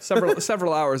 Yeah,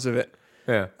 several hours of it.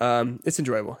 Yeah. It's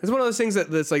enjoyable. It's one of those things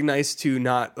that's like nice to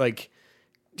not like.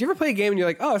 Do you ever play a game and you're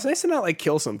like, oh, it's nice to not like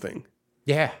kill something?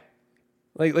 Yeah.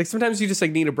 Like sometimes you just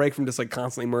like need a break from just like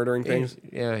constantly murdering things.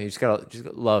 Yeah, you just gotta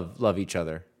love each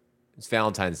other. It's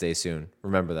Valentine's Day soon.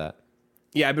 Remember that.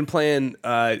 Yeah, I've been playing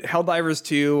Helldivers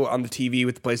 2 on the TV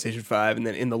with the PlayStation 5, and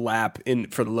then in the lap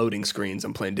for the loading screens,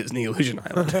 I'm playing Disney Illusion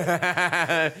Island.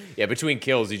 Yeah, between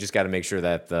kills, you just got to make sure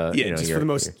that just for the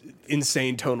most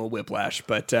insane tonal whiplash.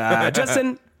 But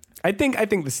Justin, I think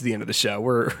this is the end of the show.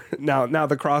 We're now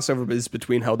the crossover is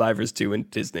between Helldivers 2 and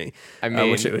Disney. I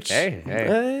mean,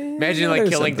 hey. Imagine like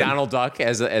killing Donald Duck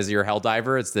as your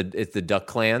Helldiver. It's the Duck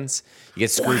Clans. You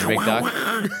get Scrooge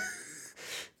McDuck.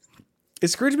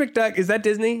 Is Scrooge McDuck? Is that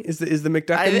Disney? Is the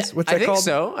McDuckins? What's that called?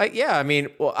 I think so. Yeah, I mean,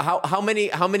 well, how many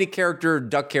duck characters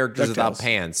DuckTales. without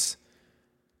pants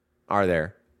are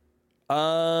there?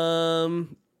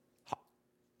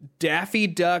 Daffy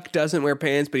Duck doesn't wear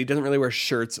pants, but he doesn't really wear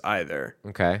shirts either.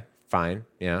 Okay, fine,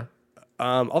 yeah.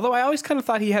 Although I always kind of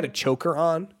thought he had a choker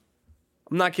on.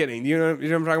 I'm not kidding. You know what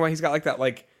I'm talking about? He's got like that,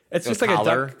 like it's just like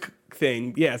collar? a duck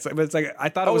thing. Yeah, but it's like I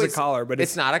thought it was a collar, but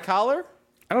it's not a collar.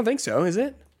 I don't think so. Is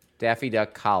it? Daffy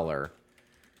Duck collar.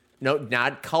 No,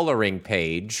 not coloring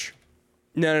page.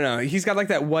 No. He's got like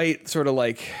that white sort of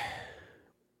like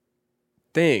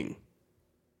thing.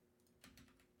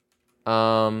 It's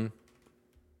a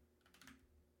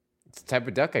type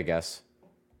of duck, I guess.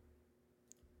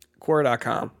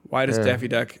 Quora.com. Why does Daffy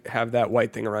Duck have that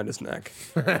white thing around his neck?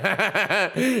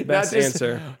 Best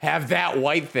answer. Have that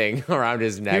white thing around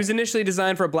his neck. He was initially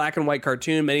designed for a black and white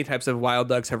cartoon. Many types of wild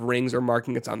ducks have rings or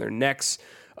markings on their necks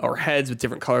or heads with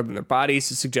different color than their bodies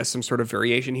to suggest some sort of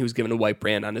variation. He was given a white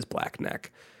brand on his black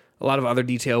neck. A lot of other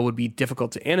detail would be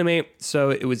difficult to animate, so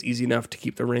it was easy enough to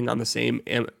keep the ring on the same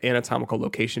anatomical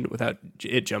location without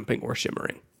it jumping or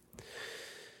shimmering.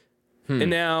 And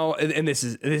now, and this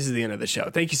is the end of the show.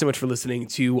 Thank you so much for listening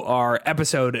to our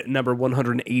episode number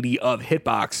 180 of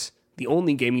Hitbox, the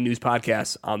only gaming news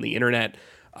podcast on the internet.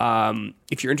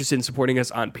 If you're interested in supporting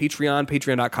us on Patreon,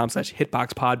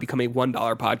 patreon.com/hitboxpod, become a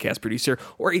 $1 podcast producer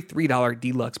or a $3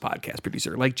 deluxe podcast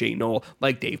producer like Jay Knoll,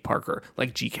 like Dave Parker,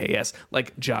 like GKS,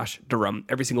 like Josh Durham.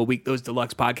 Every single week, those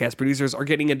deluxe podcast producers are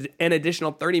getting an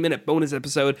additional 30-minute bonus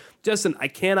episode. Justin, I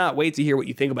cannot wait to hear what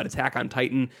you think about Attack on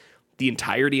Titan, the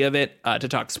entirety of it, to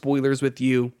talk spoilers with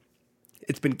you.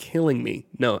 It's been killing me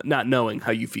not knowing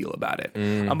how you feel about it.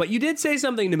 But you did say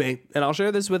something to me, and I'll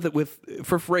share this with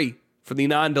for free for the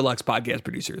non-deluxe podcast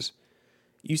producers.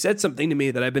 You said something to me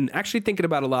that I've been actually thinking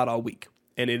about a lot all week,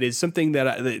 and it is something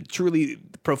that truly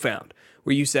profound.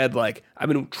 Where you said, like, I've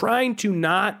been trying to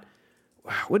not.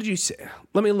 What did you say?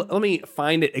 Let me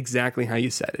find it exactly how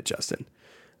you said it, Justin.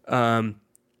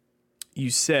 You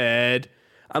said,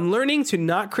 I'm learning to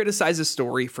not criticize a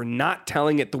story for not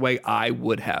telling it the way I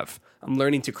would have. I'm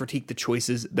learning to critique the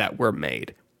choices that were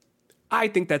made. I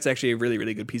think that's actually a really,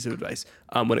 really good piece of advice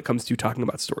when it comes to talking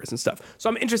about stories and stuff. So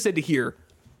I'm interested to hear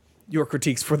your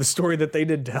critiques for the story that they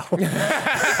did tell.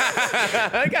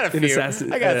 I got a few.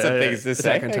 I got some things to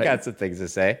say. I got some things to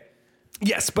say.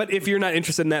 Yes, but if you're not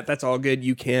interested in that, that's all good.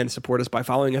 You can support us by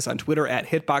following us on Twitter at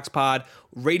HitboxPod,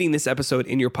 rating this episode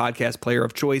in your podcast player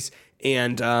of choice,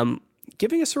 and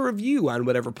giving us a review on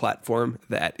whatever platform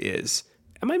that is.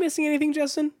 Am I missing anything,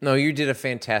 Justin? No, you did a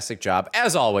fantastic job,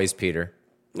 as always, Peter.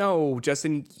 No,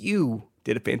 Justin, you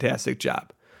did a fantastic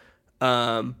job.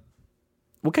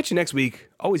 We'll catch you next week.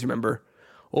 Always remember,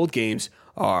 old games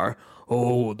are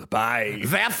old. Bye.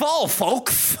 That's all,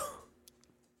 folks.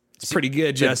 It's pretty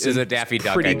good, Justin. Is a Daffy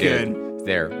Duck. Pretty good.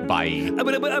 There. Bye. Bye.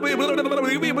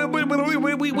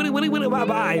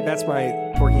 That's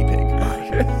my Porky Pig.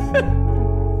 Bye.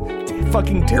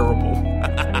 Fucking terrible.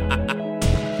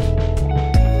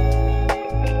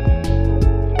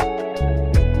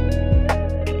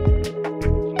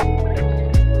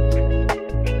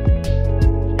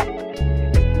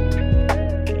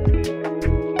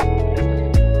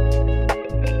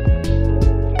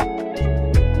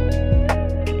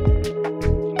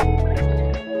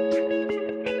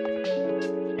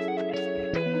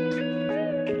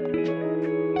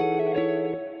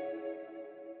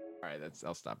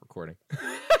 I'll stop recording.